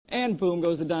And boom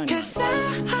goes the dynamite. 'Cause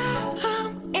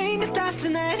I'm in the stars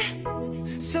tonight.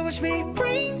 So watch me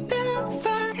bring the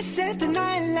fire, set the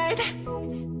night light.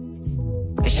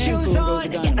 Shoes on,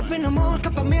 get up in the morning,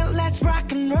 cup of milk, let's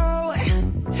rock and roll.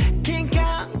 Kink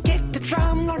out, kick the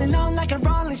drum, rolling on like a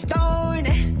rolling stone.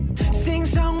 Sing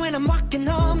song when I'm walking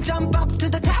home, jump up to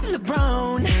the top of the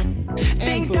brown.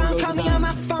 Ding dong, call me on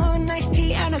my phone, nice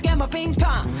tea, and I'll get my ping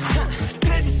pong.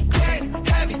 This is getting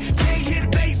heavy, can't hear the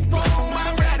bass, boom,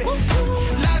 I'm ready.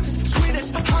 Life is sweet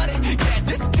as honey, yeah,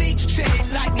 this beat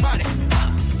shit like money.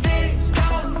 This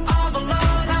don't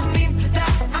overload, I'm into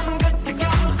that, I'm good to go,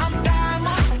 I'm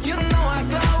diamond, you know I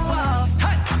glow.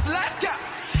 Hey, so let's go.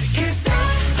 'Cause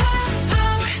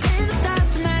I'm in the stars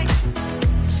tonight,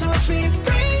 so watch me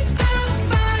bring the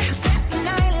fire, set the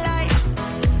night light.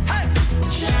 Hey,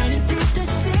 shining through the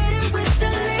city with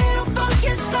a little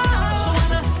funky soul. So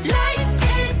I'ma light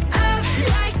it up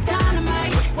like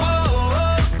dynamite.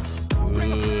 Whoa.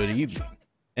 Good evening,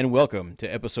 and welcome to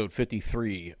episode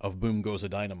 53 of Boom Goes the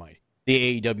Dynamite,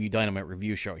 the AEW Dynamite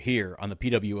review show here on the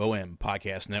PWOM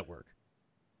Podcast Network.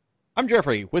 I'm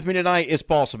Jeffrey. With me tonight is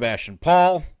Paul Sebastian.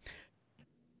 Paul,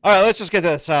 all right, let's just get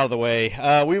this out of the way.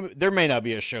 There may not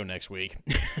be a show next week.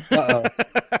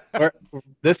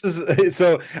 This is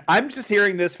so. I'm just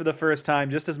hearing this for the first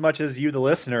time, just as much as you, the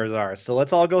listeners, are. So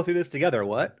let's all go through this together.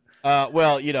 What?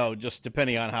 Well, just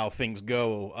depending on how things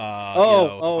go.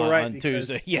 Right, on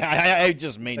Tuesday. Yeah, I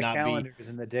just may the not calendars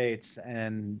and the dates,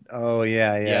 and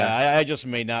I just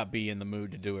may not be in the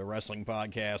mood to do a wrestling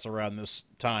podcast around this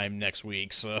time next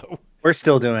week. So we're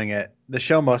still doing it. The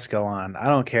show must go on. I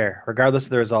don't care, regardless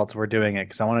of the results. We're doing it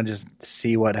because I want to just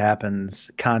see what happens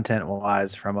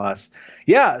content-wise from us.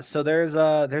 Yeah. So there's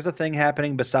a thing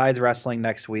happening besides wrestling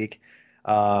next week.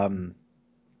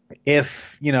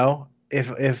 If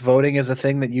voting is a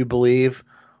thing that you believe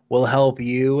will help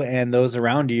you and those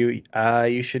around you,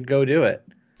 you should go do it.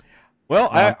 Well,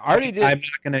 I already did. I'm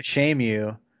not going to shame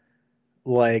you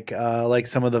like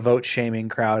some of the vote shaming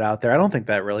crowd out there. I don't think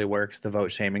that really works, the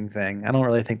vote shaming thing. I don't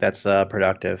really think that's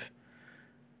productive.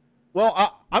 Well,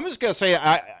 I'm just going to say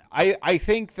I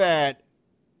think that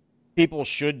people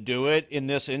should do it in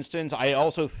this instance. I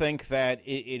also think that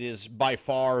it is by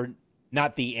far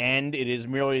not the end. It is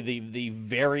merely the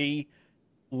very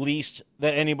least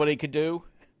that anybody could do.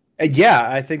 Yeah,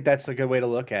 I think that's a good way to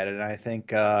look at it. And I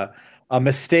think a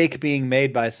mistake being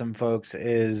made by some folks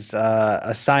is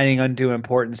assigning undue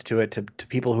importance to it to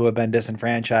people who have been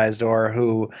disenfranchised or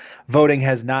who voting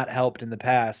has not helped in the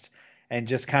past, and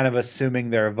just kind of assuming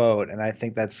their vote. And I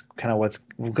think that's kind of what's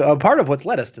a part of what's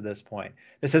led us to this point.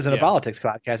 This isn't a politics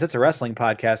podcast. It's a wrestling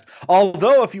podcast.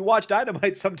 Although if you watch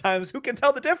Dynamite sometimes, who can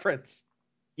tell the difference?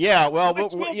 Yeah, well,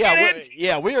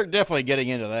 we are definitely getting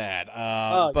into that.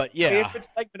 But yeah, favorite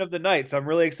segment of the night. So I'm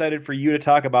really excited for you to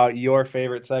talk about your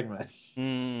favorite segment.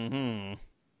 Mm-hmm.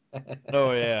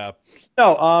 Oh yeah.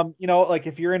 No, like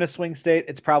if you're in a swing state,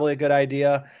 it's probably a good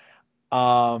idea.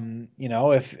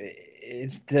 If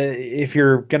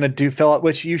you're gonna fill out,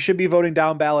 which you should be voting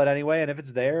down ballot anyway, and if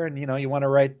it's there, and you want to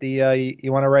write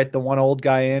the one old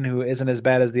guy in who isn't as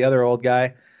bad as the other old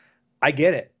guy, I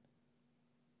get it.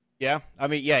 Yeah, I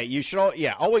mean, you should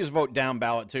always vote down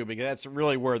ballot too, because that's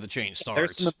really where the change starts.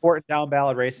 There's some important down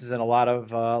ballot races in a lot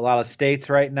of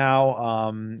states right now.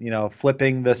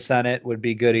 Flipping the Senate would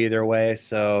be good either way.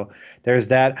 So there's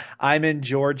that. I'm in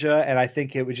Georgia, and I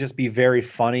think it would just be very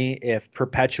funny if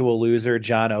perpetual loser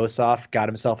John Ossoff got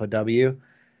himself a W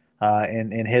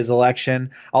in his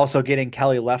election. Also, getting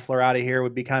Kelly Loeffler out of here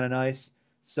would be kind of nice.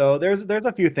 So there's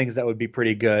a few things that would be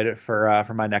pretty good for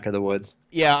my neck of the woods.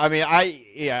 Yeah, I mean,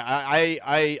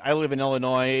 I live in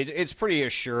Illinois. It's pretty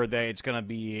assured that it's going to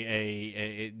be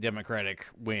a Democratic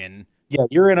win. Yeah,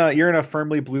 you're in a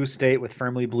firmly blue state with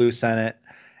firmly blue Senate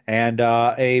and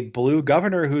a blue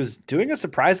governor who's doing a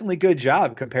surprisingly good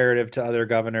job comparative to other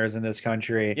governors in this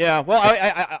country. Yeah, well,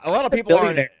 a lot of people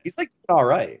aren't. He's like all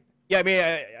right. Yeah, I mean,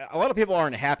 a lot of people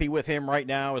aren't happy with him right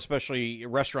now, especially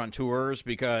restaurateurs,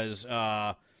 because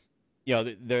they're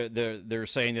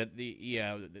saying that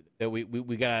that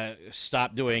we gotta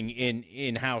stop doing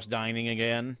in-house dining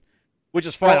again, which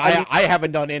is fine. I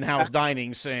haven't done in-house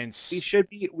dining since. We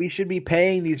should be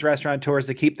paying these restaurateurs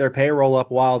to keep their payroll up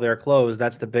while they're closed.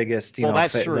 That's the biggest.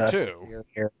 That's true too.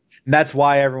 Here. And that's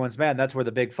why everyone's mad. That's where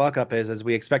the big fuck up is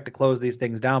we expect to close these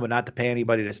things down, but not to pay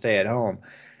anybody to stay at home.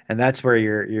 And that's where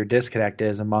your disconnect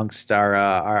is amongst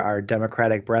our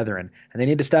Democratic brethren. And they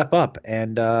need to step up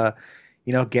and,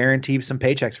 guarantee some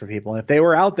paychecks for people. And if they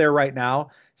were out there right now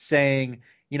saying,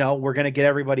 we're going to get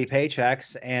everybody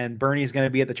paychecks and Bernie's going to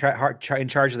be at in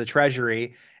charge of the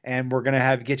Treasury and we're going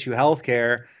to get you health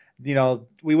care,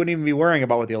 we wouldn't even be worrying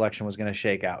about what the election was going to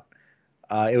shake out.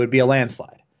 It would be a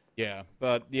landslide. Yeah,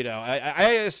 but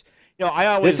I just I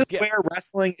always This is where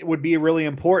wrestling would be really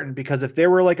important, because if there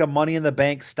were like a Money in the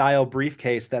Bank style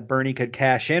briefcase that Bernie could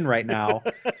cash in right now,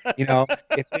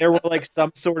 if there were like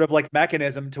some sort of like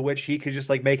mechanism to which he could just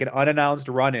like make an unannounced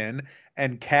run in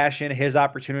and cash in his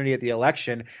opportunity at the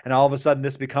election, and all of a sudden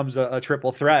this becomes a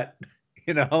triple threat.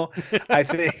 I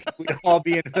think we'd all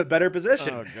be in a better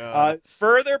position. Oh, God.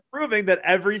 Further proving that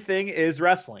everything is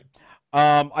wrestling.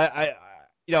 I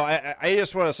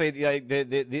just want to say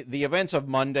the events of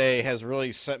Monday has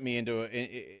really set me into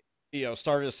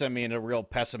started to send me into a real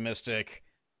pessimistic,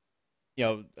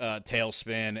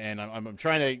 tailspin, and I'm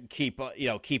trying to keep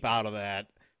out of that.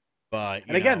 But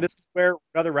again, this is where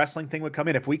another wrestling thing would come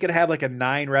in. If we could have like a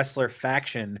 9 wrestler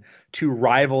faction to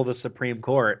rival the Supreme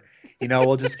Court,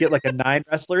 we'll just get like a 9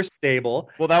 wrestler stable.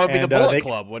 Well, that would be the Bullet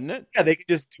Club, wouldn't it? Yeah, they could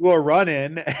just do a run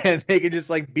in and they could just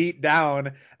like beat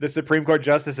down the Supreme Court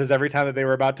justices every time that they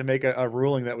were about to make a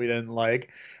ruling that we didn't like.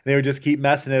 They would just keep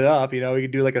messing it up. We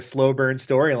could do like a slow burn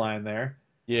storyline there.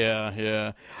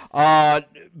 Yeah.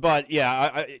 But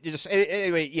yeah,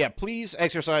 anyway, yeah. Please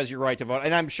exercise your right to vote,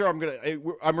 and I'm sure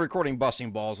I'm recording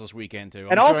Busting Balls this weekend too.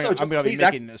 And also, just please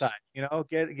exercise.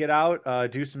 Get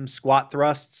out, do some squat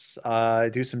thrusts,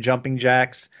 do some jumping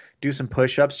jacks, do some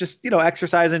push-ups. Just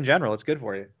exercise in general. It's good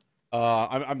for you.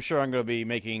 I'm sure I'm going to be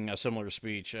making a similar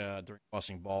speech during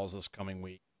Busting Balls this coming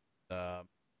week.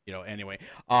 Anyway.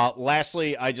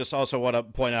 Lastly, I just also want to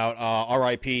point out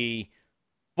R.I.P.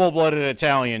 Full-blooded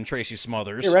Italian Tracy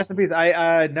Smothers. Yeah, rest in peace.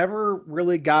 I never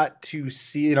really got to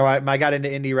see. I got into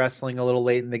indie wrestling a little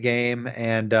late in the game,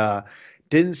 and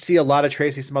didn't see a lot of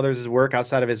Tracy Smothers' work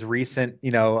outside of his recent,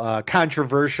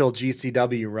 controversial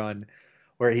GCW run,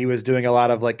 where he was doing a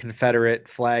lot of like Confederate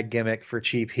flag gimmick for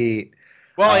Cheap Heat.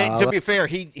 Well, to be fair,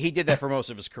 he did that for most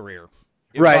of his career.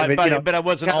 Right, but I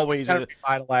wasn't always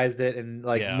revitalized it and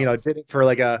did it for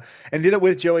and did it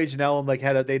with Joey Janela,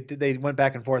 and they went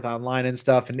back and forth online and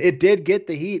stuff, and it did get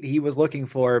the heat he was looking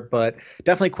for, but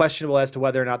definitely questionable as to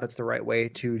whether or not that's the right way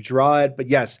to draw it. But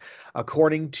yes,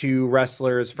 according to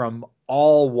wrestlers from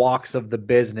all walks of the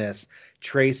business,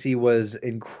 Tracy was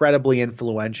incredibly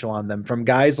influential on them, from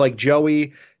guys like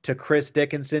Joey to Chris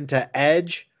Dickinson to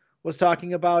Edge was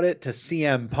talking about it, to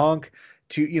CM Punk,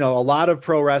 to a lot of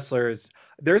pro wrestlers.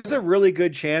 There's a really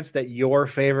good chance that your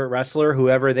favorite wrestler,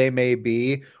 whoever they may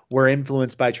be, were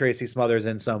influenced by Tracy Smothers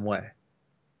in some way.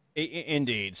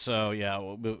 Indeed. So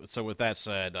yeah. So with that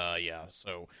said,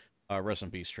 So rest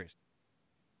in peace, Tracy.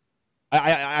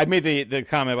 I made the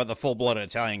comment about the full-blooded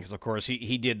Italian because, of course,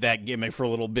 he did that gimmick for a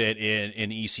little bit in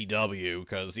ECW,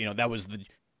 because that was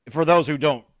for those who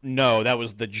don't know, that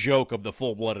was the joke of the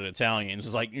full-blooded Italians.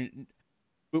 It's like,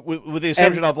 with the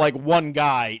exception of like one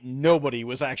guy, nobody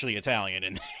was actually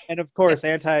Italian. And of course,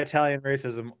 anti-Italian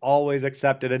racism always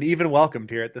accepted and even welcomed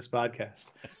here at this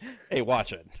podcast. Hey,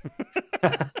 watch it.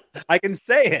 I can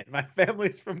say it. My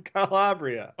family's from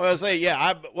Calabria. Well, I say,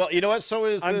 yeah. Well, you know what? So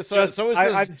is this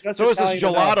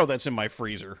gelato that's in my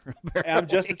freezer. I'm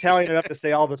just Italian enough to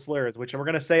say all the slurs, which we're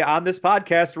going to say on this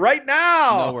podcast right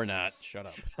now. No, we're not.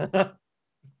 Shut up.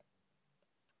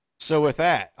 So with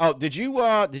that, did you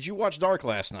watch Dark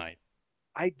last night?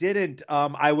 I didn't.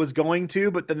 I was going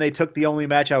to, but then they took the only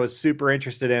match I was super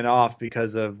interested in off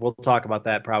because of. We'll talk about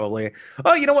that probably.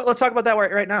 Oh, you know what? Let's talk about that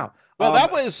right now. Well,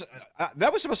 that was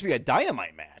supposed to be a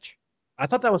Dynamite match. I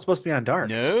thought that was supposed to be on Dark.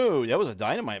 No, that was a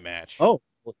Dynamite match. Oh,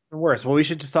 well, even worse. Well, we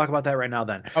should just talk about that right now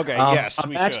then. Okay. Yes, a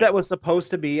match that was supposed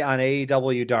to be on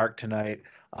AEW Dark tonight.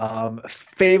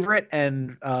 Favorite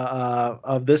and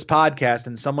of this podcast,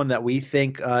 and someone that we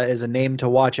think is a name to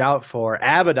watch out for,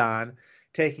 Abaddon,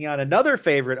 taking on another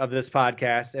favorite of this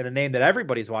podcast and a name that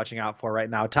everybody's watching out for right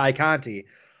now, Ty Conti.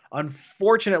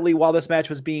 Unfortunately, while this match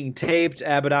was being taped,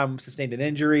 Abaddon sustained an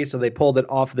injury, so they pulled it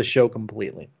off the show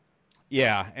completely.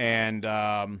 Yeah, and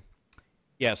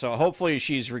so hopefully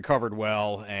she's recovered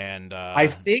well, and I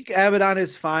think Abaddon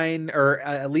is fine, or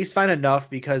at least fine enough,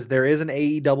 because there is an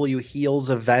AEW Heels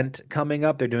event coming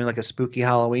up. They're doing like a spooky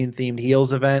Halloween themed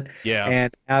Heels event. Yeah.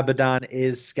 And Abaddon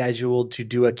is scheduled to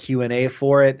do a Q&A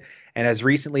for it. And as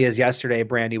recently as yesterday,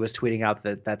 Brandy was tweeting out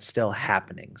that that's still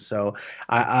happening. So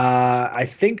I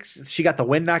think she got the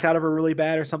wind knocked out of her really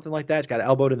bad or something like that. She got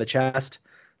elbowed in the chest.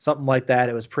 Something like that.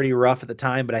 It was pretty rough at the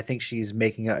time, but I think she's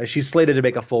slated to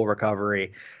make a full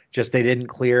recovery. Just they didn't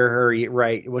clear her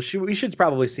right. Well, we should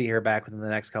probably see her back within the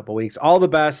next couple of weeks. All the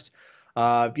best.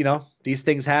 These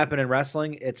things happen in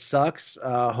wrestling. It sucks.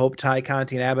 Hope Ty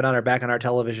Conti and Abaddon are back on our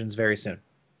televisions very soon.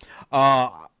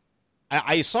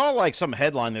 I saw like some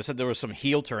headline that said there was some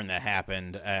heel turn that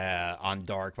happened on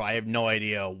Dark, but I have no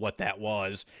idea what that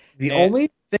was. The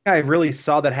only thing I really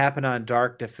saw that happen on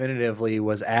Dark definitively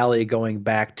was Allie going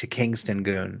back to Kingston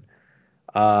Goon.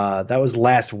 That was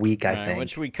last week, I think.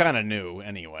 Which we kind of knew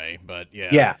anyway, but yeah.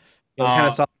 Yeah, we kind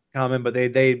of saw it coming, but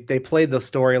they played the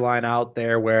storyline out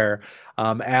there where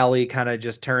Allie kind of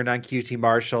just turned on QT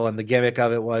Marshall, and the gimmick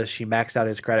of it was she maxed out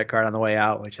his credit card on the way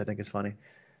out, which I think is funny.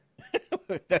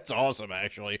 That's awesome,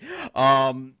 actually.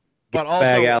 But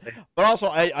also,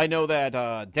 I know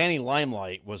that Danny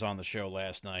Limelight was on the show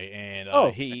last night,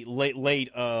 and he late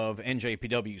of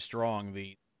NJPW Strong,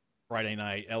 the Friday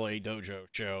night LA Dojo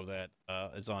show that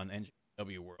is on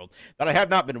NJPW World, that I have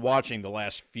not been watching the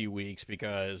last few weeks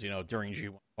because during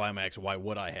G1 Climax, why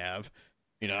would I have?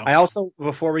 I also,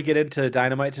 before we get into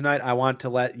Dynamite tonight, I want to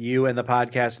let you and the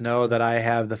podcast know that I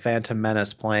have the Phantom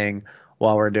Menace playing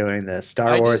while we're doing this.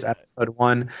 Star Wars Episode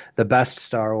 1, the best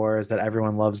Star Wars that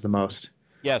everyone loves the most.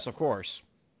 Yes, of course.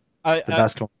 The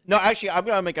best one. No, actually, I'm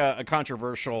going to make a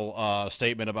controversial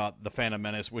statement about the Phantom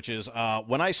Menace, which is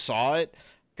when I saw it,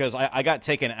 because I got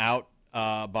taken out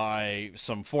by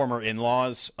some former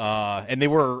in-laws, and they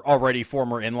were already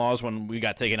former in-laws when we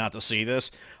got taken out to see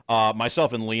this.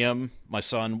 Myself and Liam, my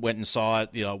son, went and saw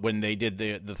it, when they did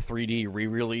the 3D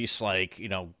re-release, I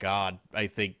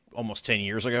think almost 10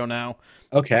 years ago now.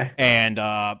 Okay. And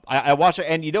I watched it,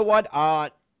 and you know what?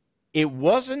 It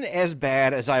wasn't as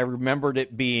bad as I remembered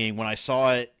it being when I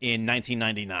saw it in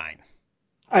 1999.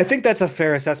 I think that's a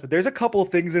fair assessment. There's a couple of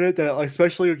things in it that,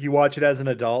 especially if you watch it as an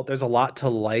adult, there's a lot to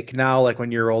like now, like when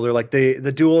you're older, like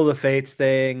the Duel of the Fates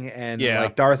thing, and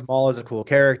like Darth Maul is a cool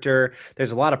character.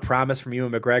 There's a lot of promise from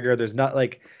Ewan McGregor. There's not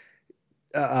like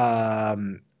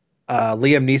Liam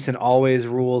Neeson always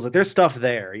rules. Like there's stuff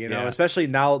there, especially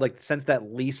now, like since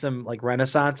that Leeson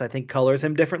renaissance, I think colors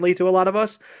him differently to a lot of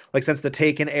us. Like since the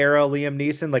Taken era, Liam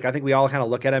Neeson, like I think we all kind of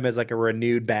look at him as like a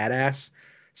renewed badass.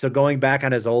 So going back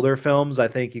on his older films, I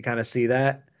think you kind of see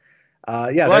that.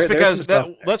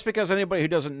 That's because anybody who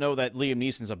doesn't know that Liam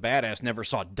Neeson's a badass never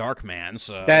saw Darkman.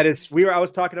 So I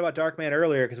was talking about Darkman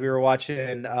earlier because we were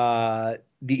watching The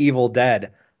Evil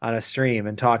Dead on a stream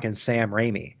and talking Sam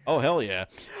Raimi. Oh hell yeah!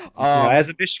 As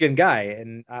a Michigan guy,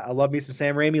 and I love me some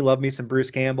Sam Raimi, love me some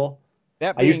Bruce Campbell.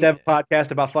 I used to have a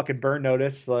podcast about fucking Burn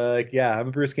Notice. I'm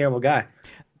a Bruce Campbell guy.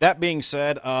 That being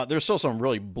said, there's still some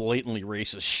really blatantly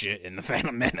racist shit in the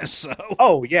Phantom Menace. So.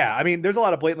 Oh yeah, I mean, there's a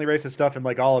lot of blatantly racist stuff in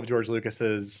like all of George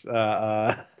Lucas's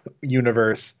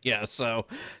universe. Yeah. So.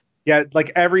 Yeah,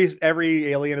 like every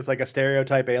alien is like a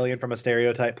stereotype alien from a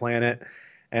stereotype planet,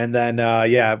 and then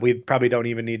we probably don't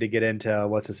even need to get into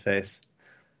what's his face,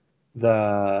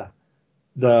 the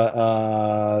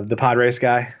pod race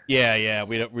guy. Yeah,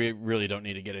 we really don't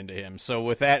need to get into him. So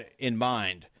with that in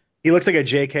mind. He looks like a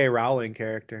J.K. Rowling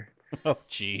character. Oh,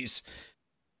 jeez.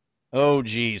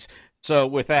 So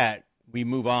with that, we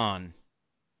move on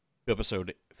to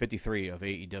episode 53 of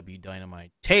AEW Dynamite,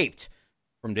 taped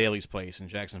from Daly's Place in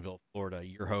Jacksonville, Florida.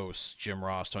 Your hosts, Jim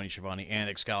Ross, Tony Schiavone, and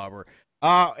Excalibur.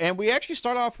 And we actually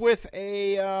start off with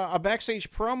a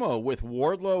backstage promo with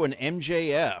Wardlow and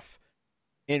MJF,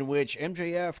 in which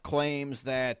MJF claims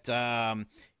that,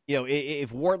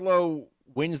 if Wardlow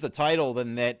wins the title,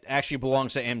 then that actually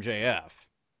belongs to MJF.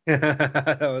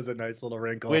 That was a nice little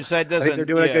wrinkle. Which that doesn't. I think they're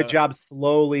doing a good job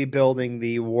slowly building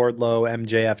the Wardlow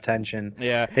MJF tension.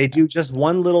 Yeah, they do just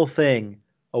one little thing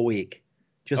a week,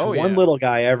 one little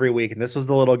guy every week, and this was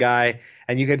the little guy,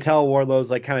 and you can tell Wardlow's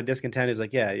like kind of discontent. He's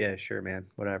like, yeah, sure, man,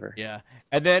 whatever. Yeah,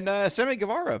 and then Sammy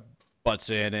Guevara butts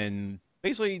in and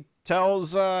basically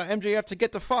tells MJF to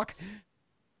get the fuck.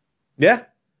 Yeah,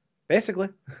 basically.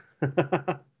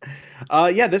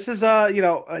 This is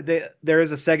there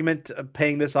is a segment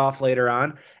paying this off later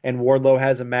on, and Wardlow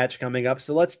has a match coming up.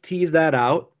 So let's tease that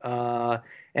out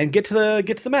and get to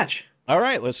the match. All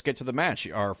right, let's get to the match.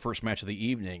 Our first match of the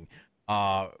evening,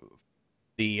 the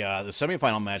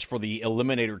semifinal match for the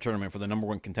Eliminator tournament for the number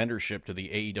one contendership to the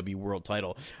AEW World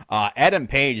Title. Adam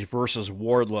Page versus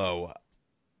Wardlow.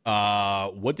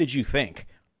 What did you think?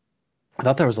 I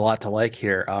thought there was a lot to like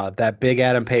here. That big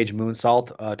Adam Page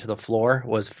moonsault to the floor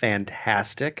was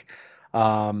fantastic.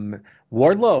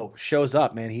 Wardlow shows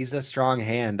up, man. He's a strong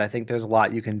hand. I think there's a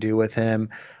lot you can do with him.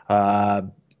 I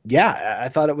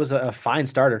thought it was a fine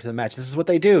starter to the match. This is what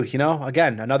they do,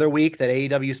 Again, another week that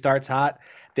AEW starts hot.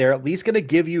 They're at least going to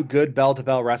give you good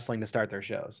bell-to-bell wrestling to start their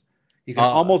shows. You can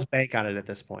almost bank on it at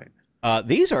this point.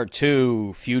 These are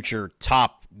two future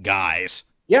top guys.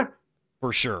 Yeah.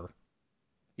 For sure.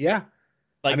 Yeah.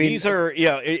 Like, I mean, these are,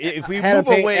 if we Adam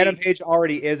move away. Adam Page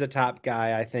already is a top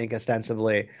guy, I think,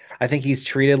 ostensibly. I think he's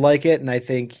treated like it, and I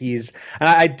think and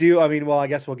I do. I mean, well, I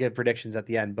guess we'll give predictions at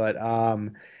the end, but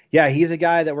yeah, he's a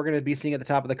guy that we're going to be seeing at the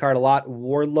top of the card a lot.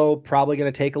 Wardlow probably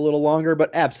going to take a little longer,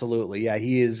 but absolutely, yeah,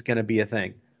 he is going to be a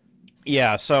thing.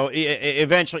 Yeah, so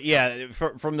eventually, yeah,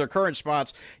 from their current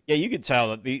spots, yeah, you could tell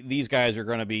that these guys are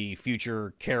going to be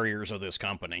future carriers of this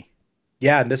company.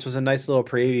 Yeah, and this was a nice little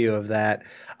preview of that.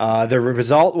 The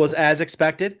result was as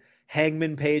expected.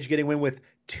 Hangman Page getting win with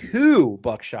 2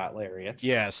 buckshot lariats.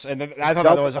 Yes, and I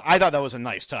thought that was a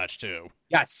nice touch too.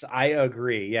 Yes, I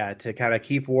agree. Yeah, to kind of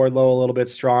keep Wardlow a little bit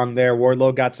strong there.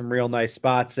 Wardlow got some real nice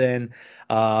spots in.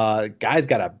 Guy's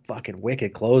got a fucking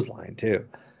wicked clothesline too.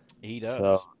 He does.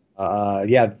 So,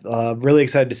 really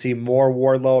excited to see more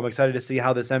Wardlow. I'm excited to see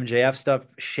how this MJF stuff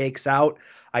shakes out.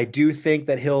 I do think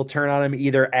that he'll turn on him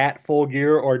either at Full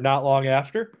Gear or not long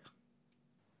after.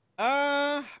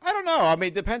 I don't know. I mean,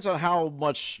 it depends on how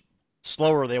much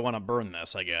slower they want to burn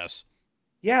this, I guess.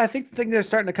 Yeah, I think things are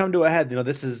starting to come to a head.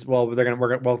 This is we'll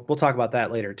talk about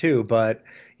that later too. But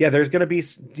yeah, there's gonna be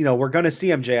we're gonna see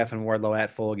MJF and Wardlow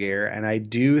at Full Gear, and I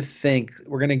do think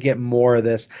we're gonna get more of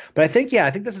this. But I think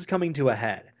this is coming to a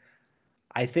head.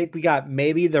 I think we got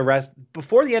maybe the rest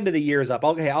before the end of the year is up.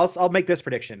 Okay, I'll make this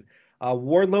prediction.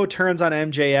 Wardlow turns on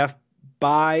MJF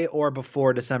by or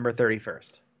before December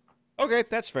 31st. Okay,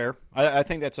 that's fair. I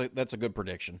think that's a good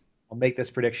prediction. I'll make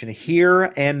this prediction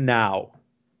here and now.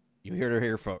 You heard it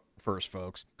here first,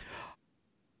 folks.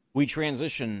 We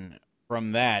transition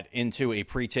from that into a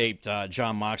pre-taped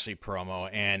Jon Moxley promo,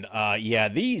 and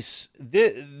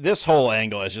this whole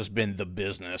angle has just been the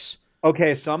business.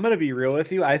 Okay, so I'm going to be real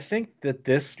with you. I think that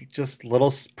this just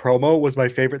little promo was my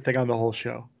favorite thing on the whole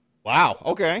show. Wow,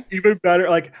 okay. Even better.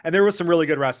 And there was some really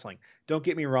good wrestling. Don't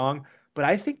get me wrong, but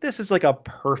I think this is like a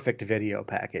perfect video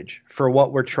package for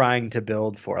what we're trying to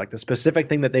build for. Like the specific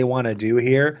thing that they want to do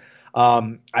here.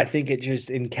 I think it just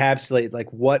encapsulates like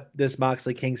what this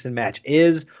Moxley Kingston match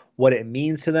is, what it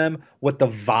means to them, what the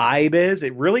vibe is.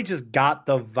 It really just got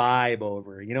the vibe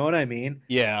over. You know what I mean?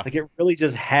 Yeah. Like it really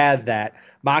just had that.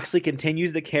 Moxley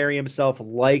continues to carry himself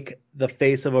like the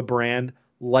face of a brand,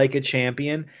 like a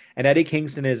champion, and Eddie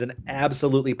Kingston is an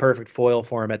absolutely perfect foil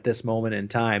for him at this moment in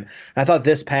time. And I thought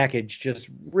this package just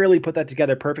really put that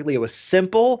together perfectly. It was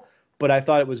simple, but I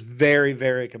thought it was very,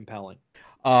 very compelling.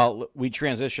 We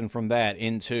transition from that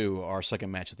into our second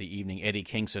match of the evening, Eddie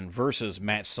Kingston versus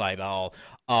Matt Sydal.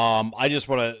 I just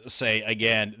want to say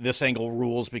again, this angle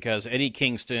rules because Eddie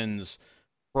Kingston's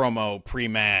promo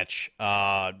pre-match,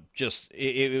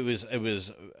 it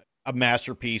was a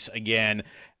masterpiece again.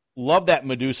 Love that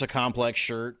Medusa Complex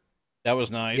shirt. That was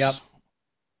nice. Yep.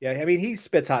 Yeah, I mean, he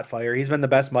spits hot fire. He's been the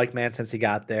best mic man since he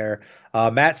got there.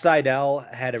 Matt Sydal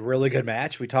had a really good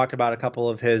match. We talked about a couple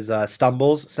of his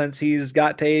stumbles since he's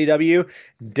got to AEW.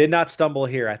 Did not stumble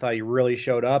here. I thought he really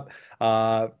showed up.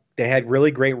 They had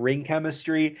really great ring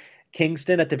chemistry.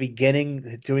 Kingston at the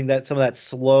beginning doing some of that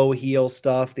slow heel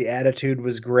stuff. The attitude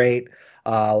was great.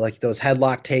 Like those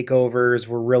headlock takeovers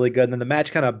were really good. And then the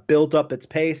match kind of built up its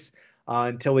pace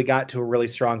until we got to a really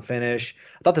strong finish.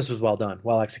 I thought this was well done,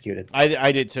 well executed.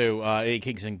 I did too. Eddie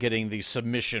Kingston getting the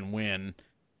submission win,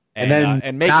 and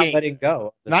then not letting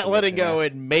go,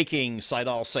 and making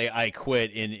Sydal say "I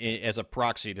quit" as a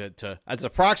proxy as a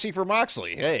proxy for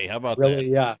Moxley. Hey, how about that?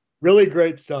 Yeah, really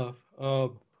great stuff.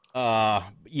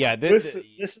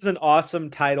 This is an awesome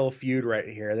title feud right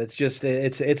here. That's just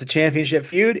it's a championship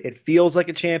feud. It feels like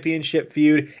a championship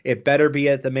feud. It better be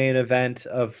at the main event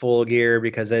of Full Gear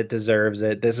because it deserves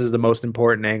it. This is the most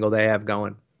important angle they have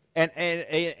going.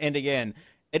 And again,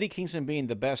 Eddie Kingston being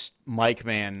the best mic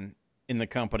man in the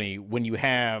company when you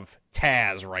have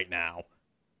Taz right now.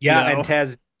 Yeah, and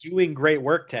Taz doing great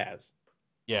work, Taz.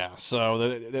 Yeah,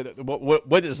 so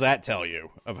what does that tell you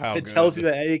of how it tells you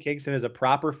that Eddie Kingston is a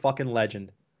proper fucking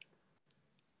legend.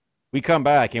 We come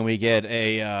back and we get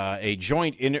a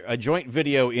joint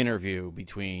video interview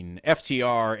between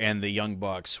FTR and the Young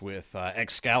Bucks with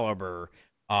Excalibur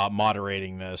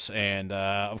moderating this, and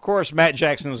of course Matt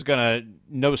Jackson is gonna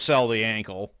no-sell the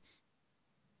ankle.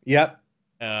 Yep.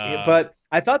 But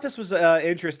I thought this was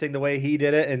interesting the way he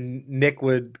did it, and Nick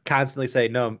would constantly say,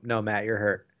 "No, Matt, you're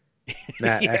hurt."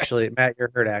 Matt, Matt,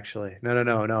 you're hurt, actually.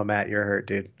 No, Matt, you're hurt,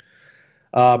 dude.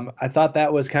 I thought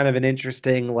that was kind of an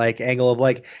interesting angle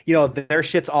of their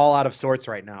shit's all out of sorts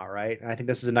right now, right? And I think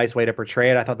this is a nice way to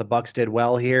portray it. I thought the Bucks did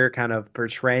well here, kind of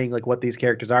portraying what these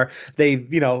characters are. They,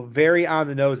 very on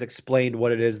the nose explained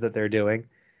what it is that they're doing.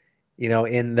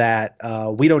 In that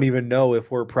we don't even know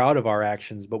if we're proud of our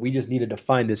actions, but we just needed to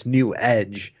find this new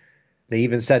edge They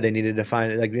even said they needed to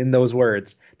find, like in those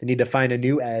words, they need to find a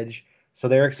new edge. So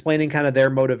they're explaining kind of their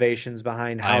motivations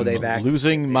behind how I'm they've acted.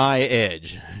 losing my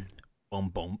edge. Boom,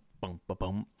 boom, boom, boom,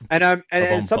 boom. And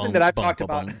it's something that I've Bum, talked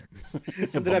bum, about. bum.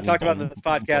 Something I've talked about in this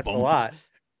podcast a lot.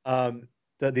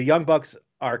 The Young Bucks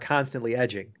are constantly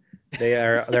edging.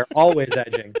 They're always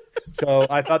edging. So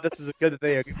I thought this is good that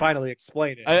they finally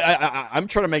explained it. I'm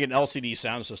trying to make an LCD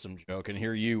sound system joke, and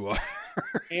here you are.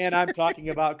 And I'm talking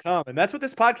about cum, and that's what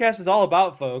this podcast is all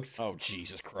about, folks. Oh,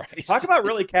 Jesus Christ! Talk about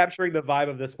really capturing the vibe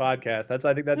of this podcast.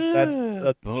 I think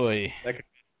that's boy that could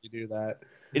do that.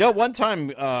 You know, one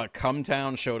time,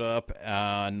 Cumtown showed up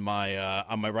on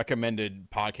my recommended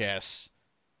podcasts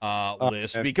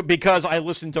list because I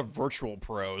listened to Virtual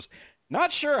Pros.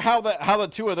 Not sure how the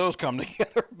two of those come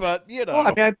together, but you know. Well, I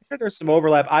mean, I'm sure there's some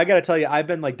overlap. I got to tell you, I've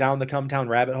been like down the Cumtown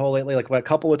rabbit hole lately. Like a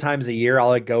couple of times a year, I'll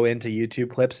like go into YouTube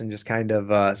clips and just kind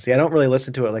of see. I don't really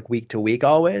listen to it like week to week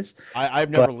always. I've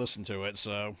never listened to it,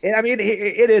 so. I mean,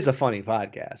 it is a funny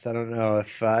podcast. I don't know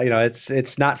if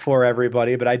it's not for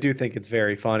everybody, but I do think it's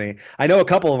very funny. I know a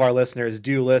couple of our listeners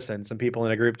do listen. Some people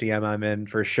in a group DM I'm in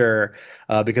for sure,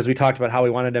 because we talked about how we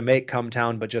wanted to make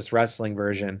Cumtown, but just wrestling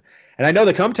version. And I know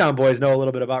the Cumtown boys know a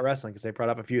little bit about wrestling because they brought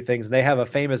up a few things. And they have a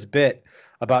famous bit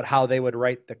about how they would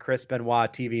write the Chris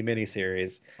Benoit TV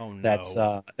miniseries. Oh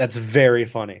no, that's very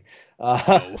funny.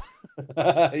 No.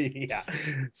 Yeah.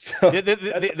 So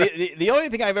the only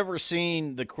thing I've ever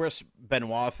seen the Chris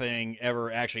Benoit thing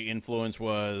ever actually influence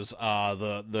was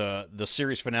the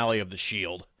series finale of The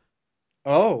Shield.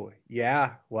 Oh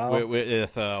yeah, well,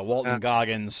 with Walton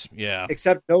Goggins, yeah.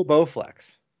 Except no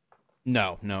Bowflex.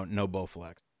 No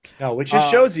Bowflex. No, which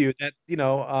just shows you that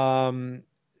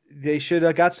they should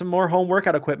have got some more home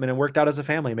workout equipment and worked out as a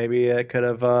family. Maybe it could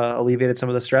have alleviated some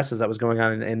of the stresses that was going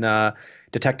on in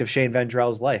Detective Shane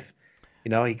Vendrell's life. You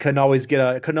know, he couldn't always get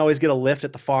a lift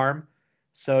at the farm,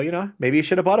 so maybe he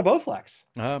should have bought a Bowflex.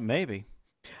 Maybe.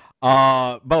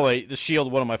 By the way, The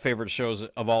Shield, one of my favorite shows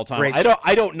of all time. Great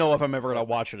I don't know if I'm ever gonna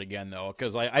watch it again though,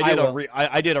 because I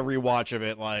did a rewatch of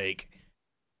it like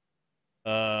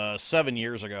 7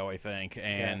 years ago, I think,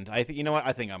 and I think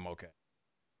I think I'm okay.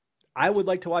 I would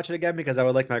like to watch it again because I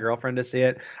would like my girlfriend to see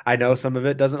it. I know some of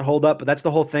it doesn't hold up, but that's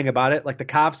the whole thing about it. Like the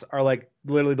cops are like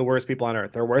literally the worst people on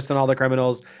earth. They're worse than all the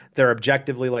criminals. They're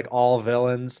objectively like all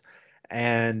villains,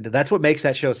 and that's what makes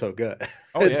that show so good.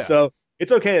 Oh yeah. So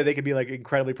it's okay that they can be like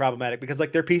incredibly problematic because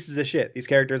like they're pieces of shit. These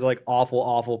characters are like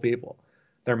awful people.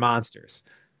 They're monsters.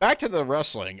 Back to the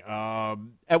wrestling.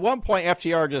 At one point,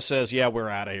 FTR just says, "Yeah, we're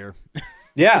out of here."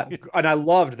 Yeah, and I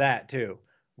loved that too.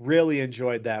 Really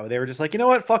enjoyed that. They were just like, you know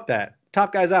what? Fuck that.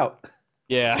 Top guy's out.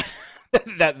 Yeah,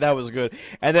 that was good.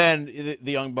 And then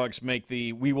the Young Bucks make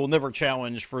we will never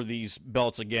challenge for these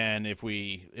belts again if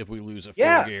we lose a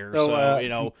Full Gear.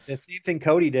 So the same thing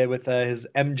Cody did with his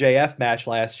MJF match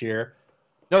last year.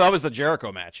 No, that was the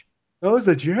Jericho match. That was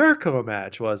the Jericho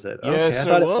match, was it? Yes,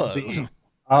 okay, it was.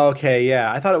 Okay,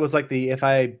 yeah. I thought it was like if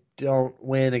I don't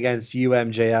win against you,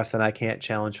 MJF, then I can't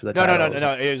challenge for the title.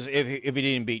 No. It was if he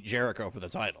didn't beat Jericho for the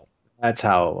title. That's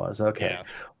how it was. Okay. Yeah.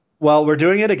 Well, we're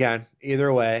doing it again.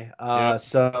 Either way.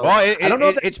 So I don't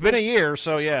know. It's been a year,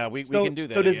 so yeah, we can do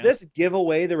that. So does this give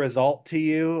away the result to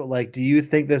you? Like, do you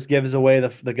think this gives away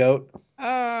the GOAT?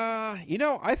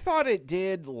 I thought it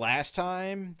did last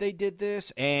time they did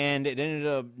this, and it ended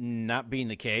up not being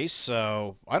the case.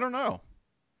 So I don't know.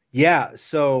 Yeah.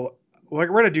 So we're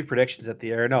gonna do predictions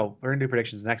we're gonna do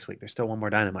predictions next week. There's still one more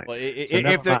Dynamite. Well,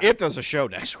 if there's a show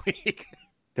next week.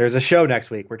 There's a show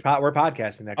next week. We're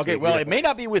podcasting next week. Okay, well, it may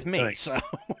not be with me, so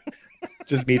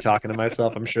just me talking to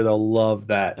myself. I'm sure they'll love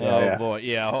that. Boy,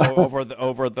 yeah. Over at the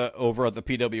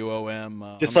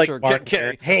PWOM. Just I'm like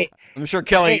sure hey, I'm sure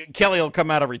Kelly will come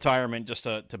out of retirement just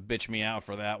to bitch me out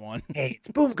for that one. Hey, it's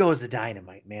Boom Goes the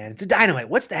Dynamite, man. It's a dynamite.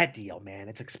 What's that deal, man?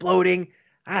 It's exploding.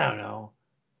 I don't know.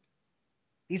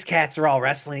 These cats are all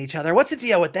wrestling each other. What's the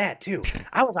deal with that, too?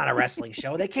 I was on a wrestling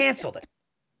show. They canceled it.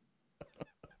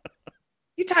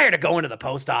 You tired of going to the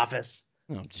post office?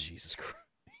 Oh, Jesus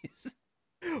Christ.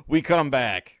 We come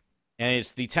back, and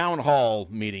it's the town hall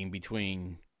meeting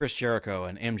between Chris Jericho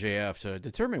and MJF to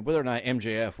determine whether or not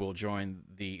MJF will join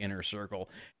the Inner Circle.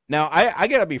 Now, I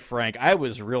got to be frank. I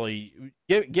was really,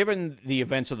 given the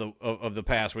events of the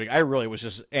past week, I really was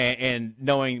just, and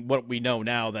knowing what we know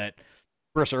now that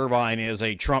Chris Irvine is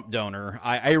a Trump donor,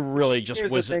 I really just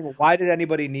Here's was. The thing. Why did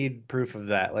anybody need proof of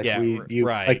that? Like,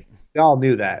 right. Like, we all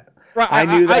knew that. Right, I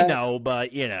knew that. I know,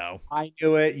 but I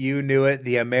knew it. You knew it.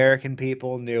 The American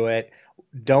people knew it.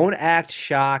 Don't act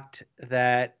shocked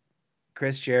that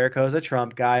Chris Jericho is a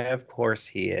Trump guy. Of course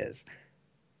he is.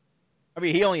 I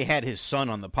mean, he only had his son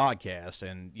on the podcast,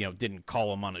 and didn't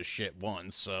call him on his shit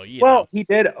once. So he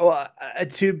did.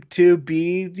 To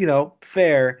be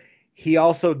fair, he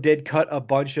also did cut a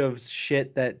bunch of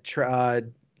shit that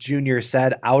Junior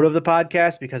said out of the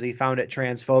podcast because he found it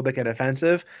transphobic and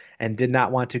offensive, and did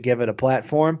not want to give it a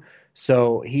platform.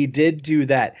 So he did do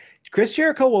that. Chris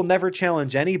Jericho will never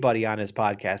challenge anybody on his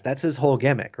podcast. That's his whole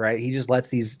gimmick, right? He just lets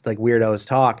these like weirdos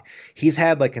talk. He's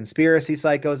had like conspiracy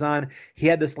psychos on. He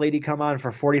had this lady come on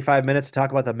for 45 minutes to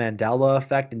talk about the Mandela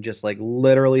effect and just like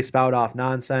literally spout off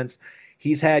nonsense.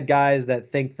 He's had guys that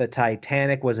think the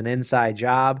Titanic was an inside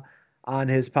job on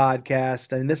his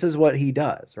podcast. I mean, this is what he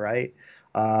does, right?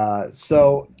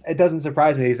 So it doesn't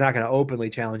surprise me he's not going to openly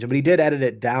challenge him, but he did edit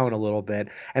it down a little bit.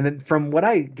 And then from what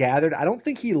I gathered, I don't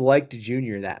think he liked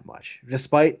Junior that much.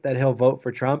 Despite that he'll vote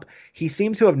for Trump, he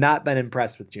seems to have not been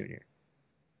impressed with Junior.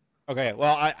 Okay,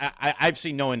 well, I've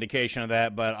seen no indication of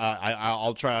that, but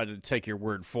I'll try to take your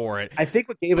word for it. I think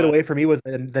what gave it away for me was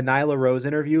the Nyla Rose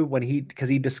interview because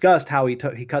he discussed how he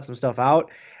cut some stuff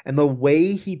out, and the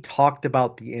way he talked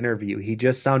about the interview, he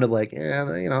just sounded like,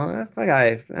 that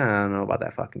guy, I don't know about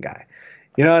that fucking guy.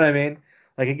 You know what I mean?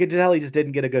 Like, you could tell he just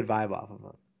didn't get a good vibe off of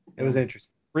him. It was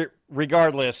interesting.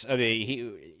 Regardless, I mean,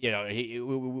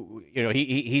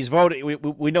 he's voting.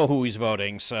 We know who he's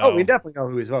voting. So we definitely know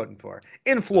who he's voting for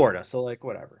in Florida. So like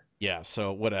whatever. Yeah.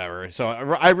 So whatever. So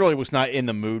I really was not in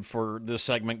the mood for this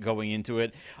segment going into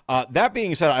it. That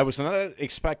being said, I was not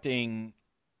expecting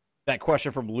that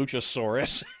question from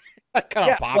Luchasaurus. I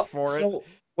kind of popped for it.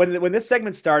 When this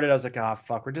segment started, I was like, oh,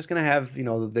 fuck, we're just going to have,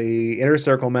 the Inner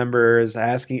Circle members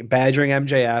badgering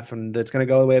MJF, and it's going to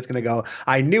go the way it's going to go.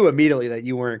 I knew immediately that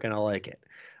you weren't going to like it.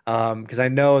 Because I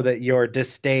know that your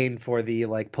disdain for the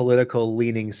political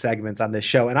leaning segments on this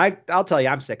show, and I'll tell you,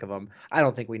 I'm sick of them. I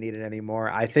don't think we need it anymore.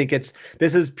 I think this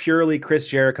is purely Chris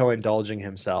Jericho indulging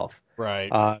himself.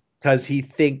 Right. Because he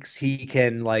thinks he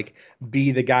can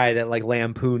be the guy that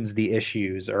lampoons the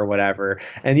issues or whatever,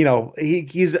 and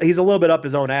he's a little bit up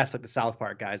his own ass like the South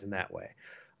Park guys in that way,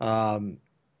 and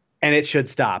it should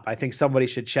stop. I think somebody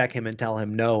should check him and tell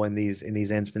him no in these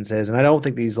instances, and I don't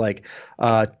think these putting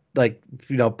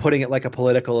it like a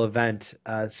political event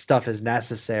stuff is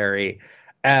necessary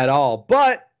at all.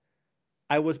 But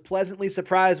I was pleasantly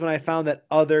surprised when I found that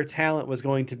other talent was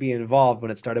going to be involved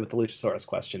when it started with the Luchasaurus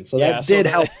question. So that did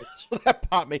help. That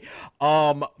popped me.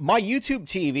 My YouTube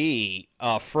TV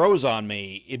froze on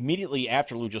me immediately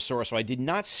after Luchasaurus, so I did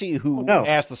not see who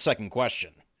asked the second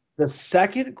question. The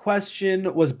second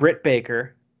question was Britt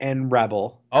Baker and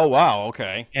Rebel. Oh, wow.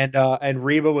 Okay. And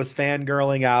Reba was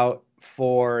fangirling out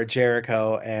for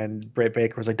Jericho, and Britt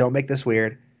Baker was like, don't make this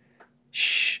weird.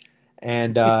 Shh.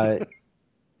 And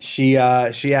She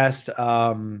asked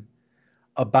about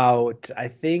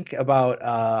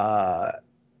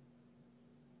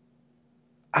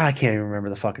I can't even remember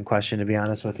the fucking question, to be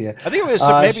honest with you. I think it was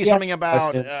maybe something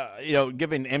about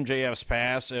giving MJF's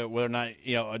pass, whether or not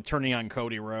turning on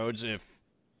Cody Rhodes.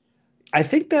 I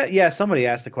think that somebody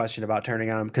asked the question about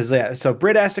turning on him because so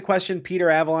Britt asked a question. Peter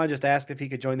Avalon just asked if he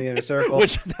could join the Inner Circle,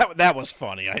 which that was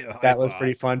funny. That was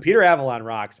pretty fun. Peter Avalon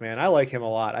rocks, man. I like him a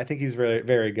lot. I think he's very,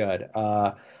 very good.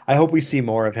 I hope we see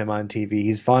more of him on TV.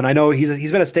 He's fun. I know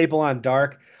he's been a staple on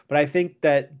Dark, but I think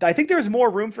there's more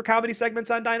room for comedy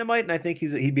segments on Dynamite, and I think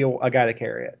he'd be a guy to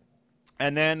carry it.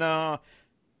 And then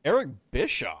Eric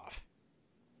Bischoff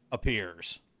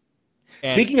appears.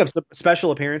 Speaking of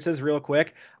special appearances, real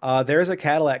quick, there's a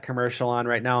Cadillac commercial on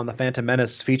right now on the Phantom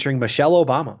Menace featuring Michelle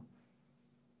Obama.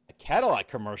 A Cadillac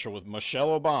commercial with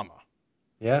Michelle Obama.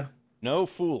 Yeah. No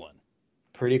fooling.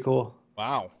 Pretty cool.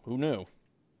 Wow. Who knew?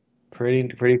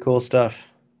 Pretty cool stuff.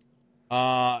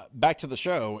 Back to the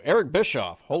show. Eric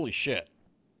Bischoff. Holy shit.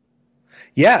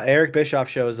 Yeah, Eric Bischoff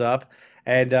shows up,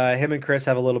 and him and Chris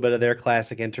have a little bit of their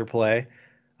classic interplay.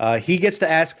 He gets to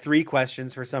ask 3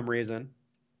 questions for some reason.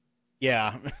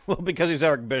 Yeah, well, because he's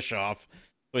Eric Bischoff,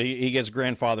 so he gets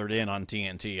grandfathered in on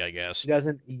TNT, I guess. He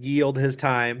doesn't yield his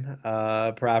time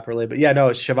properly. But yeah, no,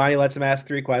 Shivani lets him ask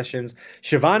 3 questions.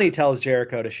 Shivani tells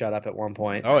Jericho to shut up at one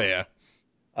point. Oh, yeah.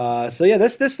 So yeah,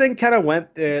 this thing kind of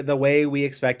went the way we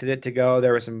expected it to go.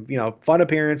 There were some, fun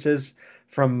appearances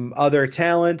from other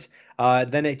talent.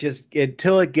 Then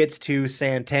until it gets to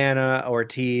Santana,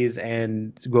 Ortiz,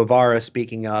 and Guevara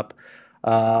speaking up.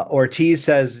 Ortiz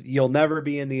says, you'll never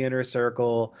be in the Inner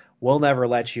Circle. We'll never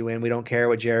let you in. We don't care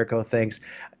what Jericho thinks.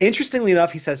 Interestingly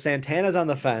enough, he says Santana's on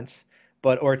the fence,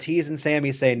 but Ortiz and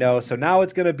Sammy say no. So now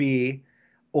it's going to be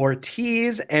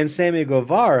Ortiz and Sammy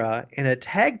Guevara in a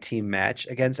tag team match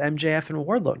against MJF and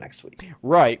Wardlow next week.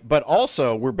 Right, but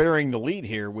also we're bearing the lead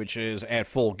here, which is at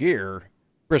Full Gear,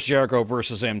 Chris Jericho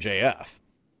versus MJF.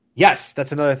 Yes,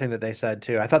 that's another thing that they said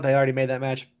too. I thought they already made that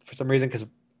match for some reason because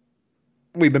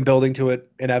we've been building to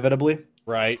it inevitably.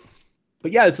 Right.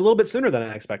 But yeah, it's a little bit sooner than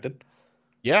I expected.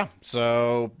 Yeah,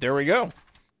 so there we go.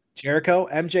 Jericho,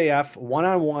 MJF,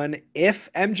 one-on-one.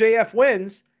 If MJF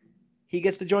wins, he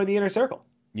gets to join the Inner Circle.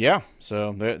 Yeah,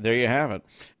 so there you have it.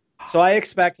 So I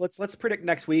expect, let's predict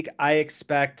next week. I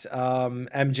expect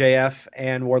MJF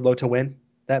and Wardlow to win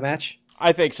that match.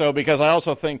 I think so, because I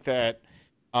also think that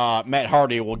Matt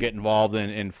Hardy will get involved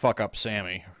and fuck up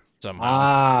Sammy somehow.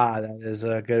 Ah, that is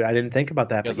a good. I didn't think about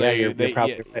that. But yeah, you're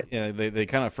probably right. Yeah, they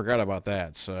kind of forgot about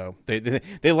that, so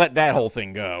they let that whole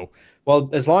thing go. Well,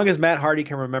 as long as Matt Hardy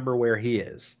can remember where he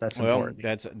is, that's important.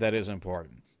 That is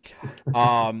important.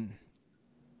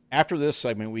 After this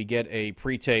segment, we get a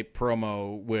pre-tape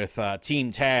promo with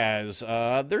Team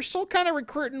Taz. They're still kind of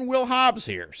recruiting Will Hobbs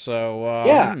here,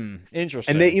 so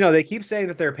interesting. And they keep saying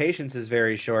that their patience is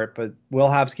very short, but Will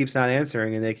Hobbs keeps not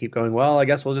answering, and they keep going, well, I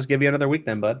guess we'll just give you another week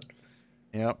then, bud.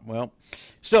 Yeah, well,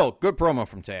 still good promo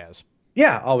from Taz.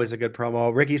 Yeah, always a good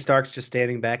promo. Ricky Starks just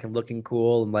standing back and looking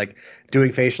cool and like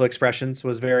doing facial expressions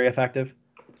was very effective.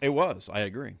 It was. I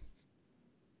agree.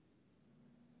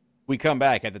 We come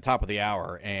back at the top of the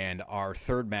hour, and our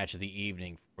third match of the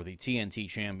evening for the TNT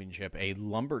Championship, a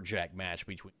lumberjack match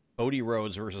between Cody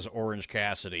Rhodes versus Orange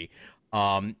Cassidy.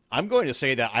 I'm going to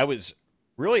say that I was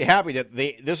really happy that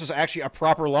this is actually a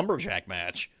proper lumberjack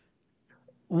match.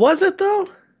 Was it, though?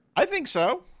 I think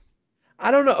so.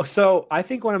 I don't know. So I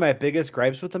think one of my biggest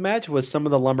gripes with the match was some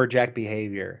of the lumberjack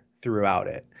behavior throughout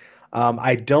it.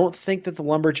 I don't think that the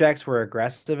Lumberjacks were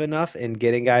aggressive enough in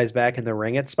getting guys back in the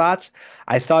ring at spots.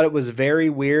 I thought it was very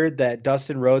weird that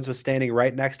Dustin Rhodes was standing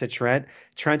right next to Trent.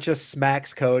 Trent just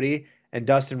smacks Cody, and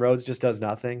Dustin Rhodes just does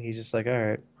nothing. He's just like, all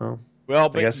right,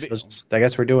 well, I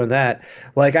guess we're doing that.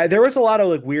 Like, there was a lot of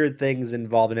like weird things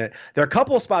involved in it. There are a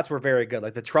couple of spots were very good,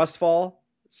 like the trust fall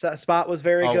spot was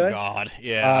very good. Oh God,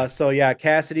 yeah. So yeah,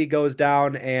 Cassidy goes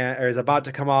down or is about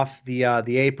to come off the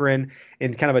apron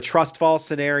in kind of a trust fall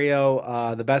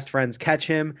scenario. The best friends catch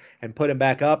him and put him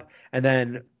back up, and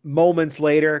then moments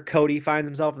later, Cody finds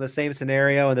himself in the same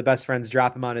scenario, and the best friends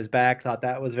drop him on his back. Thought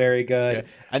that was very good. Yeah.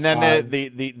 And then the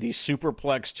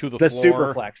superplex to the floor.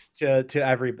 Superplex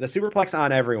the superplex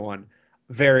on everyone,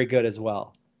 very good as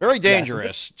well. Very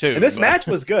dangerous, too. And this match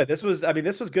was good. This was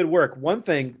good work. One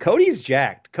thing, Cody's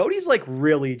jacked. Cody's like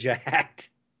really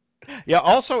jacked. Yeah,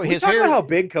 also his hair. About how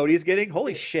big Cody's getting?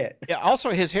 Holy shit. Yeah,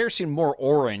 also his hair seemed more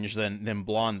orange than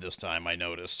blonde this time, I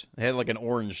noticed. It had like an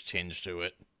orange tinge to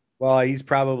it. Well, he's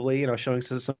probably, showing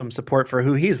some support for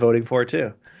who he's voting for,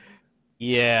 too.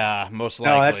 Yeah, most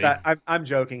likely. No, that's not. I'm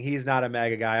joking. He's not a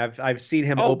MAGA guy. I've seen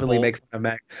him openly make fun of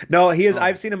MAGA. No, he is.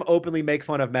 I've seen him openly make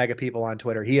fun of MAGA people on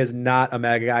Twitter. He is not a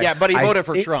MAGA guy. Yeah, but he voted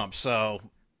for Trump, so.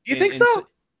 Do you think so?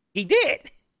 He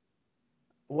did.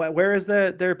 Where is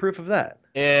their proof of that?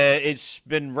 It's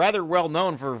been rather well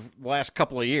known for the last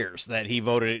couple of years that he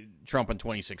voted Trump in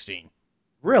 2016.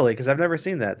 Really? Because I've never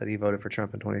seen that he voted for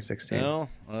Trump in 2016.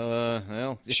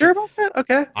 Well, sure about that?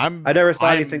 Okay. I never saw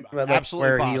anything where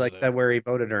positive. he said where he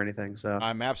voted or anything. So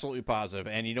I'm absolutely positive.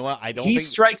 And you know what? He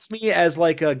strikes me as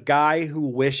like a guy who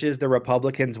wishes the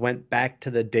Republicans went back to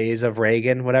the days of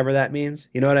Reagan, whatever that means.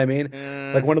 You know what I mean?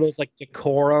 Like one of those like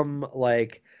decorum,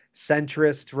 like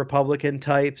centrist Republican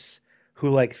types who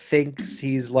like thinks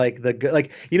he's like the good,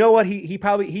 like, you know what?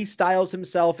 He styles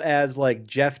himself as like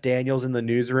Jeff Daniels in the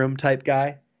newsroom type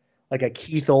guy, like a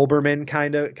Keith Olbermann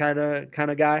kind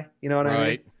of guy. You know what I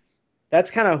mean? That's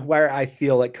kind of where I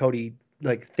feel like Cody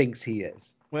like thinks he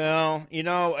is. Well,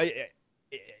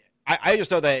 I just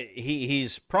know that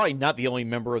he's probably not the only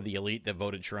member of the elite that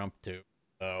voted Trump too.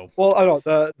 So. Well, I don't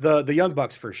know, the Young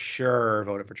Bucks for sure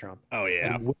voted for Trump. Oh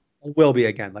yeah, will be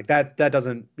again. Like that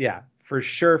doesn't. Yeah. For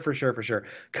sure.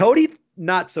 Cody,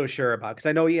 not so sure about, because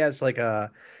I know he has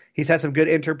he's had some good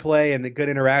interplay and good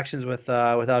interactions with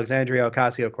Alexandria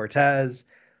Ocasio-Cortez.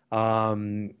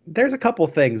 There's a couple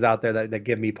things out there that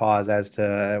give me pause as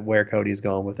to where Cody's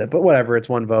going with it, but whatever. It's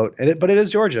one vote, but it is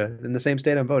Georgia, in the same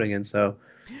state I'm voting in. So,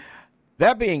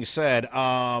 that being said,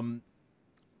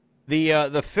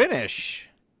 the finish.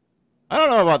 I don't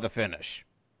know about the finish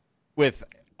with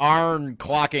Arn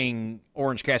clocking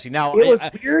Orange Cassidy. Now it was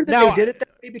weird that they did it that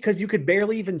way because you could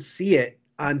barely even see it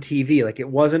on TV. Like it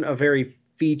wasn't a very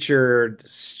featured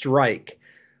strike,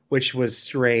 which was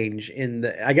strange.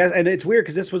 I guess, and it's weird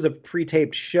because this was a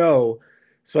pre-taped show,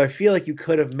 so I feel like you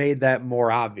could have made that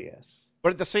more obvious.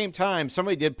 But at the same time,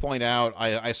 somebody did point out,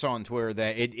 I saw on Twitter,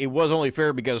 that it was only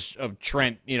fair because of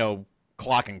Trent,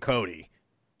 clocking Cody.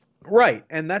 Right,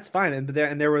 and that's fine. And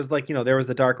there was like there was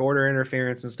the Dark Order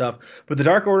interference and stuff, but the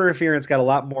Dark Order interference got a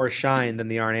lot more shine than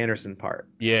the Arn Anderson part.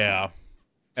 Yeah.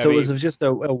 I So it was mean, just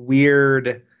a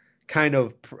weird kind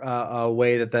of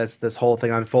way that this whole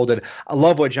thing unfolded. I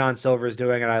love what John Silver is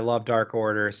doing, and I love Dark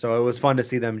Order. So it was fun to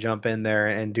see them jump in there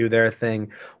and do their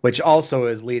thing, which also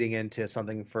is leading into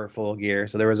something for Full Gear.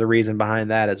 So there was a reason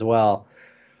behind that as well.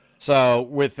 so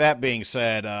with that being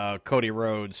said, Cody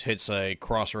Rhodes hits a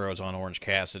crossroads on Orange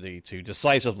Cassidy to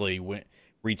decisively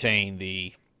retain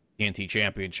the TNT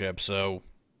Championship. So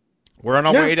we're on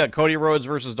our Yeah, way to Cody Rhodes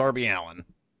versus Darby Allin.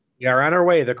 we are on our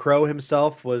way. The Crow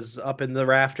himself was up in the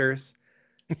rafters.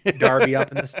 Darby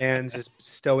up in the stands, just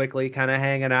stoically kind of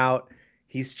hanging out.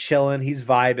 He's chilling. He's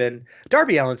vibing.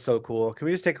 Darby Allin's so cool. Can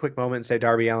we just take a quick moment and say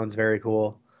Darby Allin's very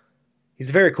cool? He's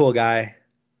a very cool guy.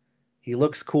 He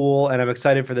looks cool, and I'm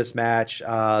excited for this match.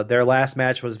 Their last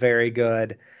match was very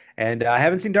good, and I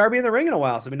haven't seen Darby in the ring in a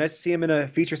while, so it'd be nice to see him in a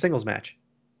feature singles match.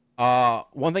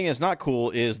 One thing that's not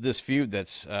cool is this feud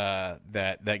that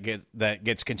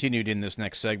gets continued in this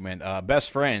next segment. Best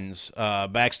friends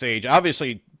backstage,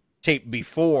 obviously taped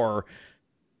before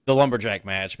the lumberjack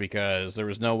match because there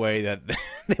was no way that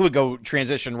they would go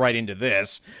transition right into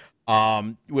this.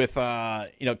 With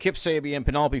Kip Sabian,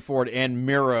 Penelope Ford, and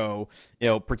Miro,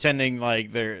 pretending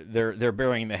like they're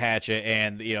burying the hatchet,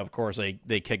 and of course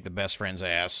they kick the best friend's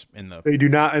ass in the. They do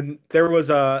not, and there was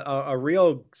a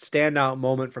real standout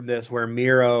moment from this where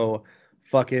Miro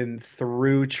fucking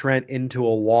threw Trent into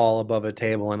a wall above a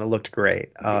table, and it looked great.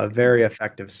 Very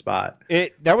effective spot.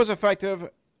 That was effective.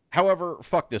 However,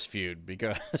 fuck this feud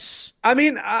because I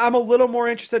mean, I'm a little more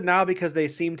interested now because they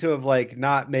seem to have like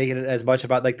not making it as much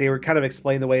about like they were kind of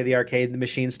explaining the way the arcade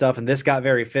machine stuff, and this got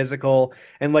very physical.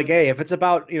 And like, hey, if it's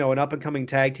about an up and coming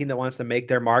tag team that wants to make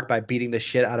their mark by beating the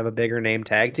shit out of a bigger name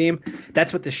tag team,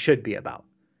 that's what this should be about.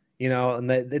 And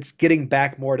it's getting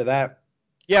back more to that.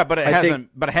 yeah, but it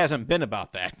hasn't been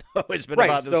about that. It's been Right.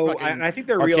 about this So fucking and I think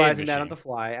they're arcade realizing that on machine. the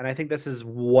fly, and I think this is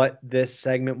what this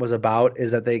segment was about.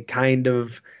 Is that they kind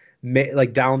of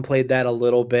like downplayed that a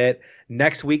little bit.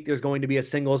 Next week, there's going to be a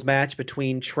singles match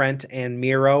between Trent and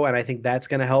Miro, and I think that's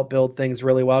going to help build things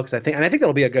really well. Because I think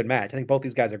that'll be a good match. I think both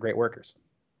these guys are great workers.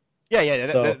 Yeah,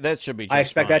 So that should be. Just I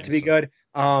expect fine, that to be so. good.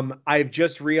 I've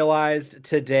just realized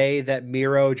today that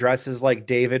Miro dresses like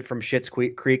David from Schitt's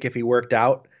Creek if he worked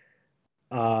out.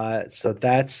 So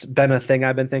that's been a thing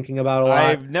I've been thinking about a lot.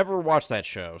 I've never watched that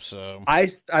show, so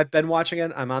I've been watching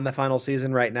it. I'm on the final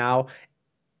season right now.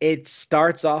 It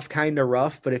starts off kind of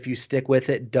rough, but if you stick with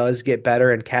it, does get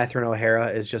better. And Catherine O'Hara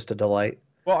is just a delight.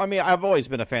 well, I mean, I've always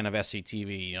been a fan of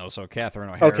SCTV, so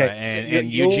Catherine O'Hara Okay, and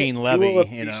Eugene Levy, you will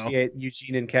appreciate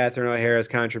Eugene and Catherine O'Hara's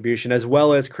contribution as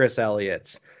well as Chris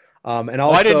Elliott's. And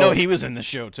also, I didn't know he was in the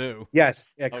show too.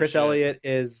 yes, yeah, Chris shit. Elliott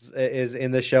is in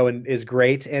the show and is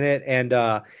great in it. And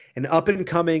an up and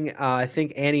coming, I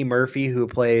think Annie Murphy, who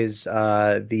plays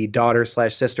the daughter /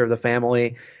 sister of the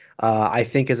family, I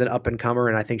think is an up and comer,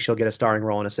 and I think she'll get a starring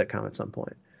role in a sitcom at some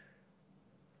point.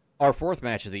 Our fourth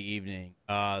match of the evening,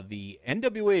 the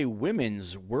NWA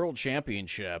Women's World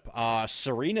Championship.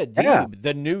 Serena Deeb, Yeah.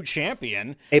 the new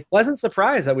champion. A pleasant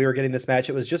surprise that we were getting this match.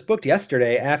 It was just booked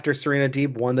yesterday after Serena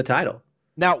Deeb won the title.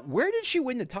 Now, where did she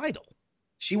win the title?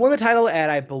 She won the title at,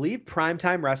 I believe,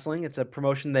 Primetime Wrestling. It's a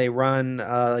promotion they run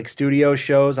like studio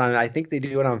shows on. I think they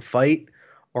do it on Fight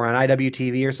or on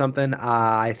IWTV or something.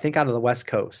 I think out of the West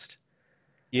Coast.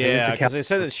 Yeah, because they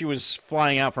said that she was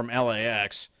flying out from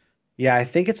LAX. Yeah, I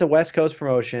think it's a West Coast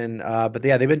promotion. But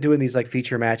yeah, they've been doing these like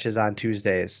feature matches on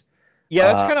Tuesdays.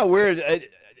 Yeah, that's kind of weird.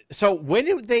 So when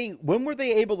were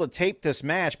they able to tape this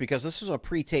match? Because this is a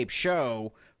pre-taped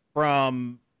show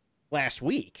from last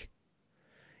week.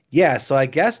 Yeah, so I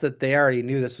guess that they already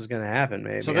knew this was going to happen.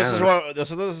 Maybe. So this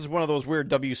is one of those weird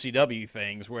WCW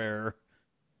things where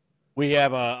we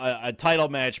have a title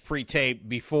match pre-taped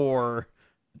before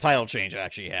the title change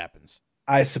actually happens.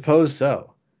 I suppose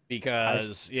so.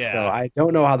 Because So yeah, I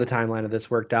don't know how the timeline of this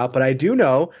worked out, but I do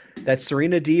know that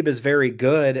Serena Deeb is very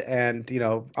good, and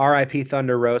R.I.P.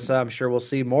 Thunder Rosa. I'm sure we'll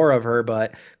see more of her,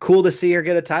 but cool to see her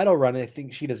get a title run. I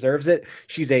think she deserves it.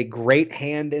 She's a great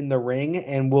hand in the ring,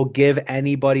 and will give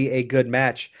anybody a good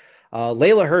match.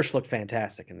 Layla Hirsch looked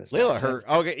fantastic in this. Layla match. Hirsch.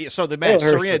 Okay, so the match Layla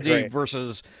Hirsch Serena looked Deeb great.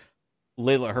 versus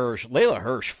Layla Hirsch. Layla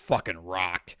Hirsch fucking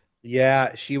rocked.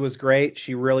 Yeah, she was great.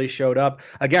 She really showed up.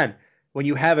 Again, when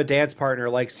you have a dance partner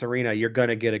like Serena, you're going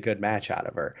to get a good match out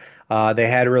of her. They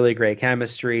had really great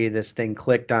chemistry. This thing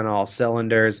clicked on all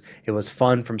cylinders. It was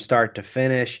fun from start to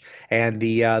finish, and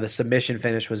the submission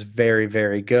finish was very,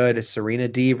 very good. Serena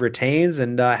Deeb retains,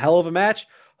 and hell of a match.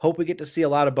 Hope we get to see a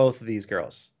lot of both of these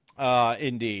girls.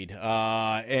 Indeed.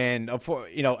 And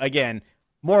again,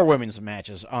 more women's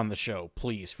matches on the show,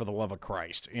 please, for the love of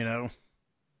Christ.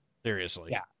 Seriously.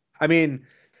 Yeah. I mean,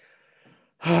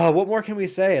 what more can we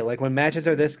say? Like, when matches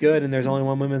are this good and there's only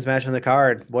one women's match on the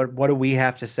card, what do we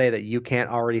have to say that you can't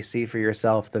already see for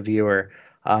yourself, the viewer?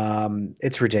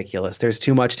 It's ridiculous. There's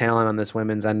too much talent on this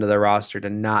women's end of the roster to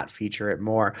not feature it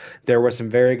more. There were some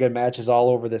very good matches all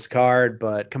over this card,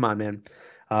 but come on, man.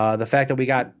 The fact that we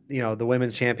got, the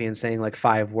women's champion saying like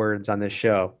 5 words on this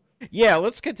show. Yeah,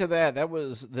 let's get to that. That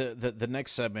was the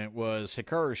next segment was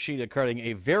Hikaru Shida cutting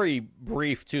a very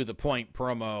brief to the point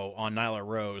promo on Nyla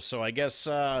Rose. So I guess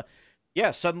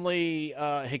suddenly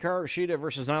Hikaru Shida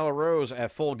versus Nyla Rose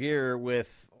at Full Gear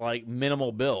with like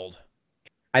minimal build.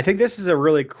 I think this is a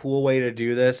really cool way to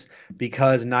do this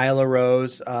because Nyla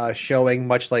Rose showing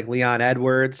much like Leon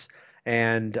Edwards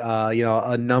and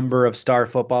a number of star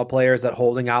football players that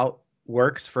holding out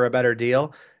works for a better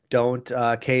deal. Don't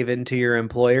cave into your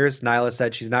employers. Nyla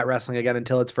said she's not wrestling again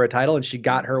until it's for a title, and she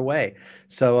got her way.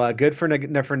 So good for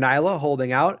Nyla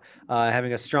holding out,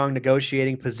 having a strong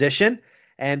negotiating position,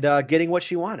 and getting what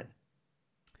she wanted.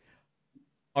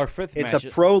 Our fifth It's match. a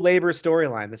pro-labor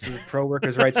storyline. This is a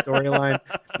pro-workers' rights storyline.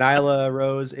 Nyla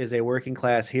Rose is a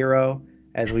working-class hero,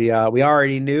 as we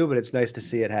already knew, but it's nice to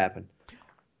see it happen.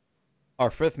 Our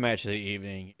fifth match of the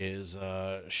evening is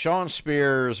Shawn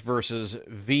Spears versus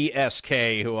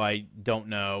VSK, who I don't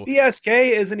know.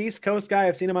 VSK is an East Coast guy.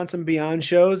 I've seen him on some Beyond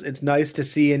shows. It's nice to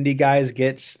see indie guys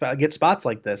get spots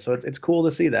like this, so it's cool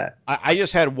to see that. I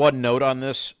just had one note on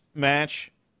this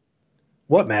match.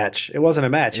 What match? It wasn't a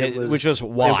match. Which was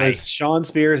why. It was Shawn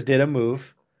Spears did a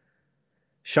move.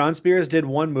 Shawn Spears did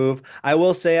one move. I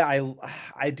will say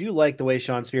I do like the way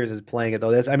Shawn Spears is playing it,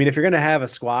 though. If you're going to have a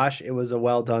squash, it was a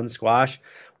well-done squash.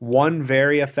 One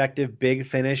very effective big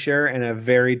finisher and a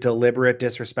very deliberate,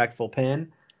 disrespectful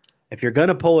pin. If you're going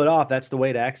to pull it off, that's the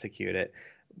way to execute it.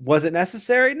 Was it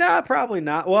necessary? Nah, probably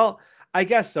not. Well, I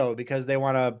guess so, because they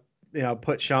want to they're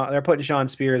putting Shawn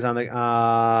Spears on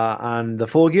the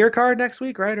Full Gear card next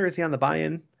week, right? Or is he on the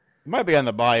buy-in? He might be on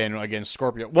the buy-in against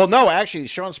Scorpio. Well, no, actually,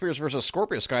 Shawn Spears versus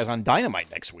Scorpio Sky is on Dynamite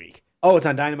next week. Oh, it's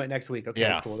on Dynamite next week. Okay,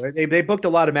 yeah. Cool. They booked a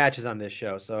lot of matches on this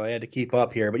show, so I had to keep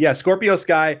up here. But yeah, Scorpio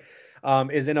Sky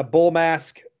is in a bull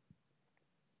mask,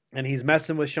 and he's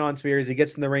messing with Shawn Spears. He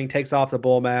gets in the ring, takes off the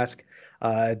bull mask,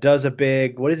 does a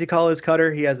big, what does he call his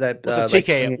cutter? He has that. It's a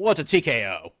TKO. It's a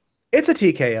TKO. It's a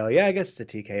TKO. Yeah, I guess it's a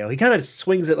TKO. He kind of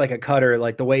swings it like a cutter,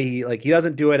 like the way he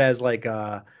doesn't do it as like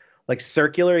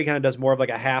circular. He kind of does more of like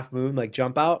a half moon, like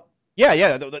jump out.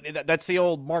 Yeah. That's the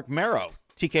old Mark Mero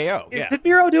TKO. Yeah. Did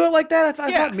Miro do it like that?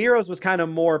 I thought Miro's was kind of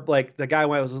more like the guy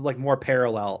was like more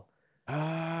parallel.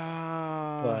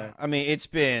 I mean, it's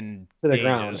been to the ages,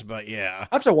 ground. But yeah,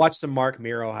 I have to watch some Mark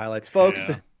Miro highlights, folks.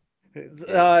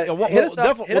 Yeah. We'll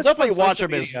definitely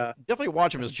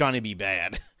watch him as Johnny B.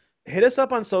 Bad. Hit us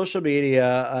up on social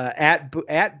media at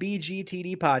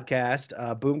BGTD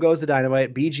Podcast. Boom Goes the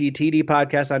Dynamite, BGTD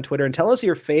Podcast on Twitter, and tell us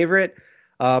your favorite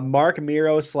Mark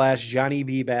Miro / Johnny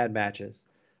B. Bad matches.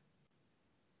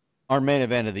 Our main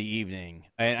event of the evening,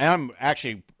 and I'm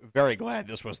actually very glad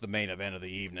this was the main event of the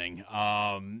evening.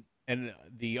 And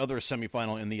the other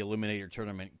semifinal in the Eliminator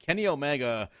tournament, Kenny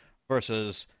Omega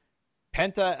versus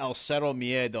Penta El Cerro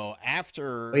Miedo,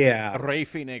 after Rey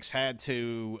Fenix had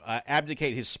to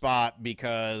abdicate his spot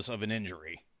because of an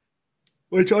injury.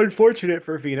 Which, unfortunate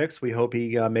for Phoenix. We hope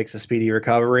he makes a speedy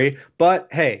recovery. But,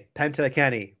 hey, Penta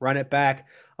Kenny, run it back.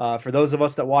 For those of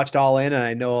us that watched All In, and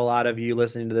I know a lot of you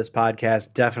listening to this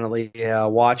podcast definitely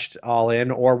watched All In,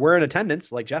 or were in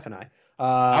attendance, like Jeff and I.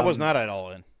 I was not at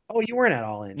All In. Oh, you weren't at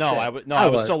All In? No, I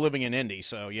was still living in Indy,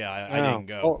 so yeah, I didn't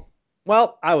go.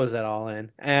 Well, I was at All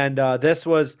In, and this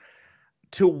was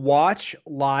to watch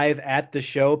live at the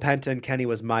show. Penta and Kenny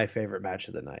was my favorite match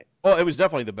of the night. Oh, it was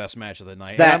definitely the best match of the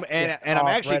night. I'm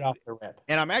actually right off the rip.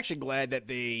 And I'm actually glad that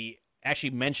they actually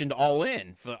mentioned All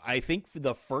In for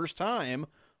the first time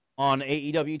on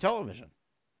AEW television.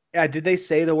 Yeah, did they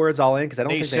say the words All In? Because I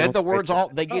don't think they said the words all.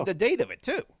 They gave the date of it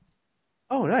too.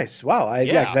 Oh, nice! Wow,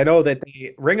 because I know that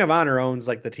the Ring of Honor owns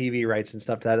like the TV rights and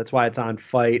stuff. That's why it's on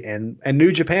Fight, and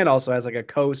New Japan also has like a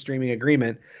co-streaming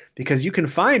agreement because you can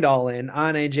find All In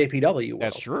on NJPW.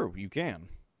 That's true, you can,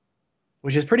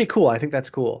 which is pretty cool. I think that's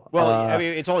cool. Well, I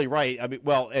mean, it's only right. I mean,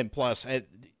 well, and plus, keep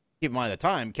in mind at the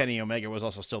time, Kenny Omega was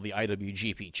also still the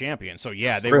IWGP champion, so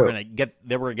yeah, they were gonna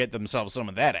get themselves some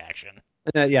of that action.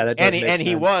 Yeah, that does make sense.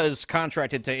 He was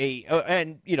contracted to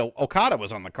and Okada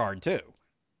was on the card too.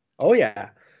 Oh, yeah.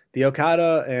 The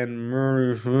Okada and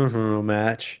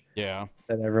match. Yeah.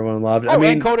 That everyone loved. Oh,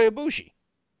 and Kota Ibushi.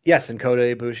 Yes, and Kota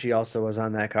Ibushi also was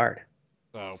on that card.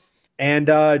 So, And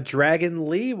Dragon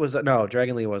Lee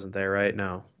Dragon Lee wasn't there, right?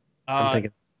 No, I'm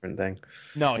thinking of a different thing.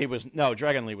 No,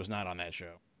 Dragon Lee was not on that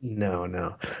show.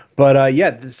 No. But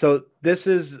yeah, so this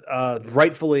is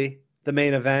rightfully the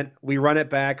main event. We run it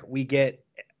back. We get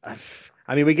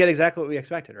exactly what we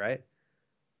expected, right?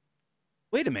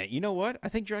 Wait a minute. You know what? I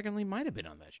think Dragon Lee might have been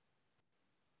on that show.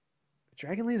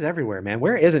 Dragon Lee's everywhere, man.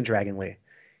 Where isn't Dragon Lee?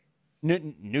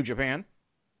 New Japan.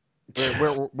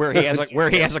 Where he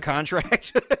has a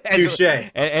contract. Touche.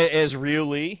 As Ryu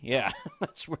Lee, yeah.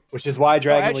 Which is why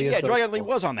Dragon Lee is so Dragon Lee cool.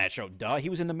 was on that show. Duh, he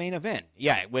was in the main event.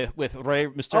 Yeah, with Rey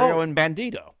Mysterio and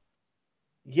Bandito.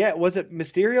 Yeah, was it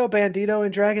Mysterio, Bandito,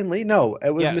 and Dragon Lee? No,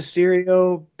 it was Yes.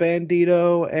 Mysterio,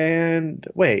 Bandito, and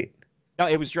wait. No,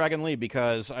 it was Dragon Lee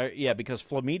because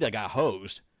Flamita got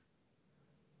hosed,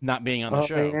 not being on the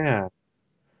show. Yeah.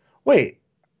 Wait,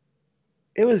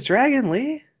 it was Dragon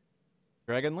Lee?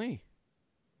 Dragon Lee.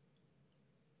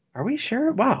 Are we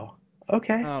sure? Wow.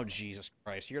 Okay. Oh, Jesus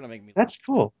Christ. You're going to make me... That's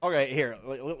cool. Okay, here.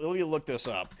 Let me look this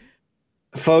up.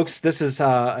 Folks, this is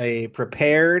a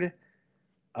prepared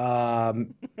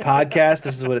podcast.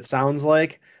 This is what it sounds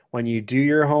like when you do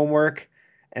your homework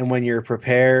and when you're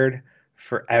prepared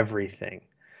for everything.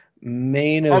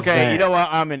 Main event. Okay, you know what?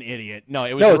 I'm an idiot. No,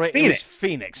 it was Phoenix. It was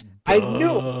Phoenix. I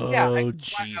knew. Yeah. Oh,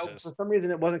 Jesus. For some reason,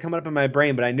 it wasn't coming up in my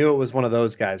brain, but I knew it was one of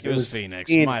those guys. It was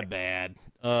Phoenix. My bad.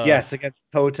 Yes, against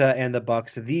Kota and the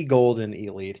Bucks, the Golden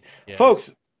Elite. Yes.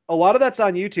 Folks, a lot of that's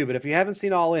on YouTube, but if you haven't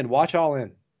seen All In, watch All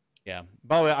In. Yeah.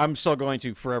 By the way, I'm still going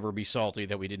to forever be salty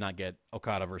that we did not get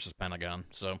Okada versus Pentagon.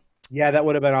 So. Yeah, that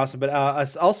would have been awesome. But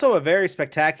also a very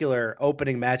spectacular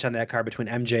opening match on that card between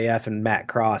MJF and Matt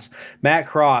Cross. Matt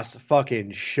Cross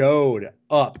fucking showed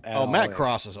up. Matt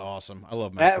Cross is awesome. I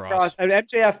love Matt Cross. And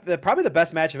MJF, probably the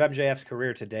best match of MJF's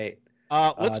career to date.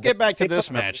 Let's get back to this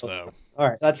match, though. All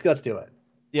right, let's do it.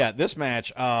 Yeah, this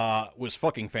match was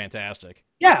fucking fantastic.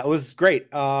 Yeah, it was great.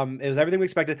 It was everything we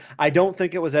expected. I don't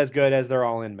think it was as good as their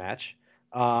All In match.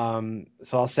 So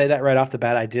I'll say that right off the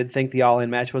bat. I did think the All In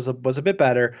match was a bit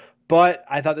better, but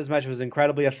I thought this match was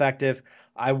incredibly effective.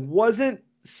 I wasn't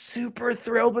super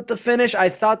thrilled with the finish. I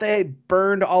thought they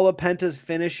burned all of Penta's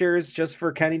finishers just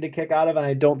for Kenny to kick out of, and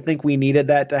I don't think we needed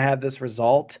that to have this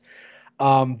result.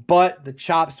 But the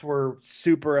chops were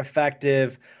super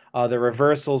effective. The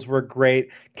reversals were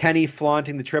great. Kenny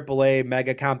flaunting the AAA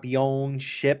Mega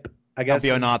Campionship, I guess.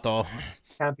 Campeonato,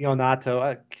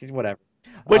 whatever.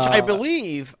 Which I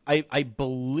believe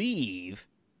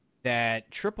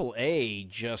that AAA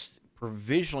just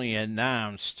provisionally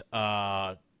announced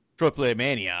AAA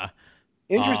Mania.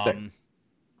 Interesting.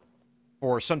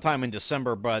 For sometime in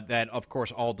December, but that of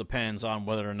course all depends on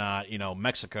whether or not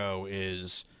Mexico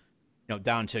is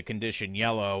down to condition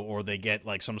yellow, or they get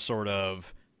like some sort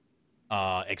of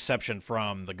exception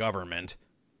from the government.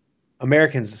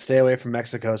 Americans, stay away from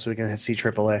Mexico so we can see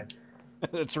AAA.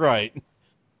 That's right.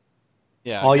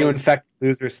 Yeah. All you infected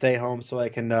losers, stay home so I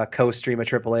can co-stream a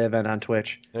AAA event on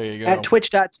Twitch. There you go. At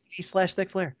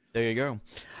twitch.tv/thickflare. There you go.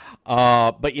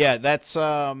 But yeah, that's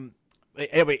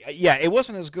anyway, yeah, it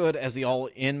wasn't as good as the All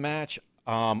In match.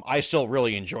 I still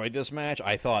really enjoyed this match.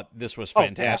 I thought this was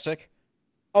fantastic.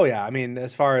 Oh yeah, I mean,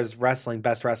 as far as wrestling,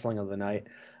 best wrestling of the night.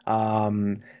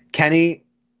 Kenny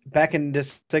back in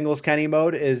this singles Kenny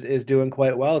mode is doing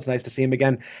quite well. It's nice to see him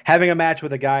again having a match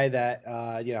with a guy that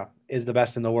is the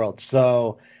best in the world.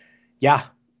 So yeah,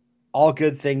 all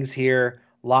good things here.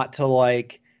 Lot to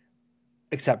like,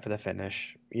 except for the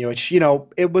finish. Which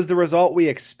it was the result we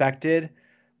expected.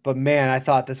 But man, I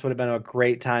thought this would have been a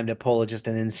great time to pull just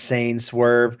an insane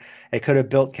swerve. It could have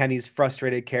built Kenny's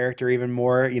frustrated character even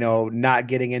more, not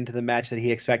getting into the match that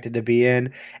he expected to be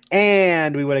in.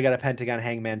 And we would have got a Pentagon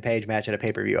Hangman Page match at a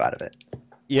pay-per-view out of it.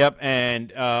 Yep,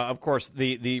 and of course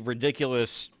the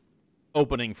ridiculous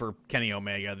opening for Kenny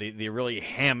Omega, the really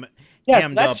hammed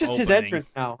that's up just opening. His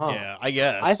entrance now, huh? Yeah, I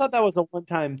guess. I thought that was a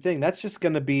one-time thing. That's just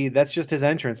his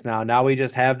entrance now. Now we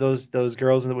just have those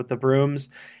girls with the brooms,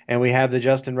 and we have the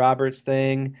Justin Roberts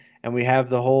thing, and we have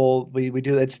the whole we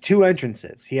do. It's two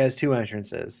entrances. He has two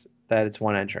entrances. That it's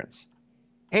one entrance.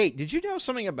 Hey, did you know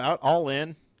something about All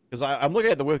In? Because I'm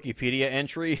looking at the Wikipedia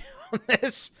entry on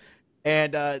this,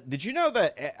 and did you know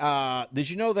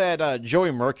that Joey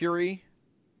Mercury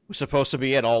was supposed to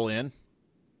be at All In?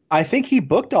 I think he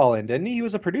booked All In, didn't he? He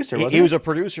was a producer, wasn't he? He was a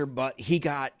producer, but he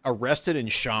got arrested in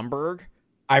Schaumburg.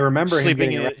 I remember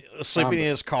sleeping in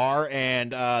his car,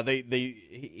 and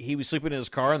he was sleeping in his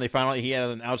car, and they found out he had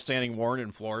an outstanding warrant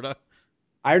in Florida.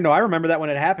 I know. I remember that when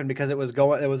it happened because it was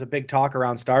a big talk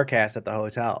around StarCast at the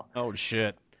hotel. Oh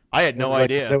shit! I had no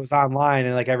idea. It was online,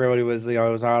 and like everybody was, it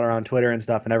was all around Twitter and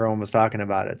stuff, and everyone was talking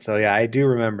about it. So yeah, I do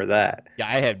remember that. Yeah,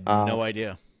 I had no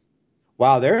idea.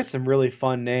 Wow, there are some really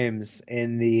fun names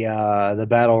in the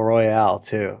Battle Royale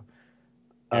too.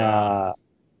 Yeah.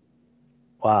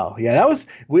 Wow, yeah, that was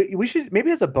we should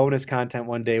maybe as a bonus content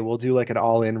one day we'll do like an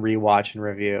all-in rewatch and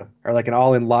review, or like an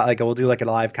all-in like we'll do like a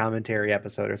live commentary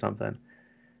episode or something.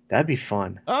 That'd be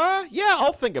fun. Yeah,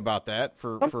 I'll think about that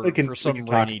for Something for we can talk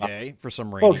about.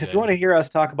 some rainy Folks, day. if you want to hear us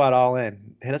talk about All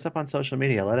In, hit us up on social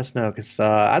media. Let us know, because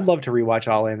I'd love to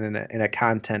rewatch All In a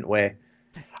content way.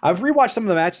 I've rewatched some of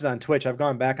the matches on Twitch. I've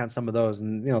gone back on some of those,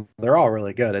 and they're all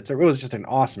really good. It was just an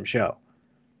awesome show.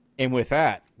 And with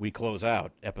that, we close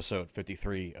out episode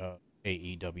 53 of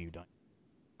AEW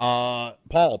Dynamite.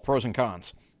 Paul, pros and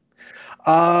cons.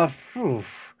 Phew.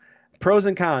 Pros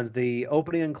and cons: the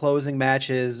opening and closing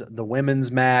matches, the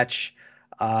women's match,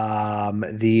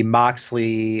 the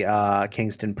Moxley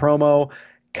Kingston promo.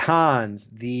 Cons: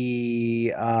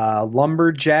 the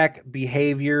lumberjack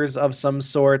behaviors of some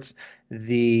sorts,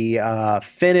 the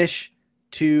finish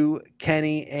to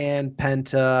Kenny and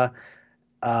Penta,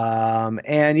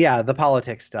 and yeah, the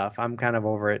politics stuff. I'm kind of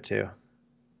over it too.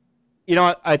 You know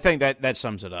what? I think that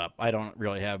sums it up. I don't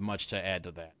really have much to add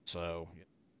to that. So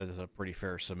that is a pretty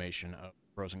fair summation of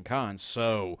pros and cons.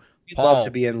 So We'd Paul, love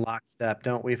to be in lockstep,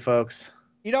 don't we, folks?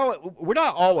 we're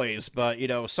not always, but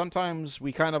sometimes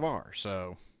we kind of are.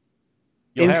 So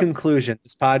Conclusion,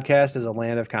 this podcast is a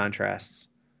land of contrasts.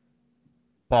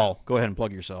 Paul, go ahead and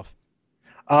plug yourself.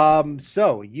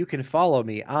 So you can follow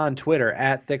me on Twitter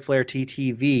at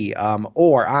ThickFlareTTV,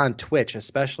 or on Twitch,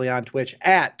 especially on Twitch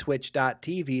at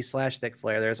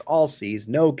twitch.tv/ThickFlare. There's all C's,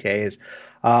 no K's.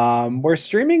 We're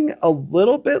streaming a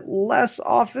little bit less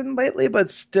often lately, but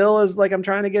still is like I'm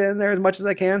trying to get in there as much as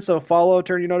I can. So follow,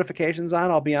 turn your notifications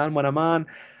on. I'll be on when I'm on.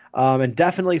 And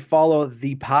definitely follow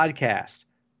the podcast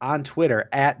on Twitter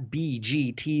at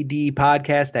BGTD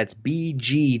Podcast. That's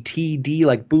BGTD,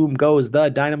 like Boom Goes the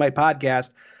Dynamite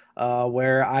Podcast,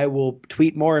 where I will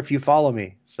tweet more if you follow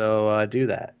me. So do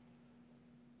that.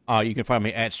 You can find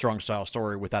me at Strong Style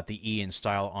Story without the E in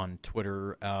style on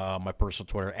Twitter. My personal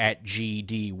Twitter at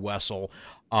GD Wessel.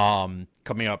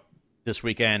 Coming up this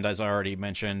weekend, as I already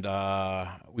mentioned,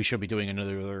 we should be doing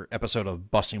another episode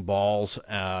of Busting Balls.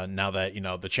 Now that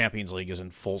the Champions League is in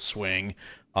full swing,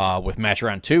 with match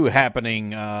round 2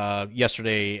 happening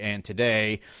yesterday and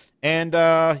today, and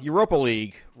Europa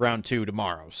League round 2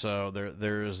 tomorrow. So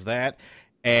there's that,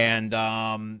 and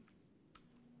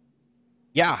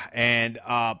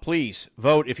please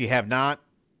vote if you have not.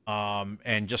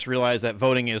 And just realize that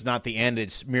voting is not the end;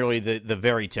 it's merely the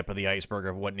very tip of the iceberg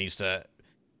of what needs to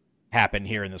happen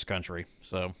here in this country.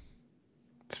 So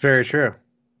it's very true.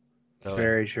 It's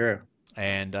very true.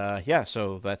 And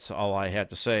so that's all I have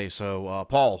to say. So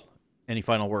Paul, any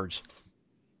final words?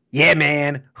 Yeah,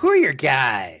 man. Who are your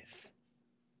guys?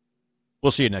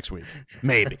 We'll see you next week.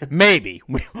 Maybe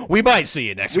we might see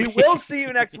you next week. We will see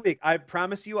you next week. I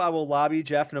promise you, I will lobby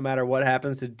Jeff no matter what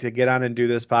happens to get on and do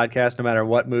this podcast, no matter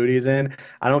what mood he's in.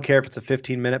 I don't care if it's a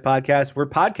 15-minute podcast. We're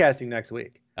podcasting next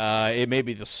week. It may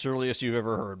be the surliest you've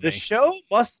ever heard. The show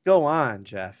must go on,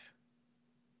 Jeff.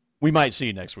 We might see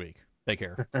you next week. Take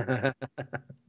care.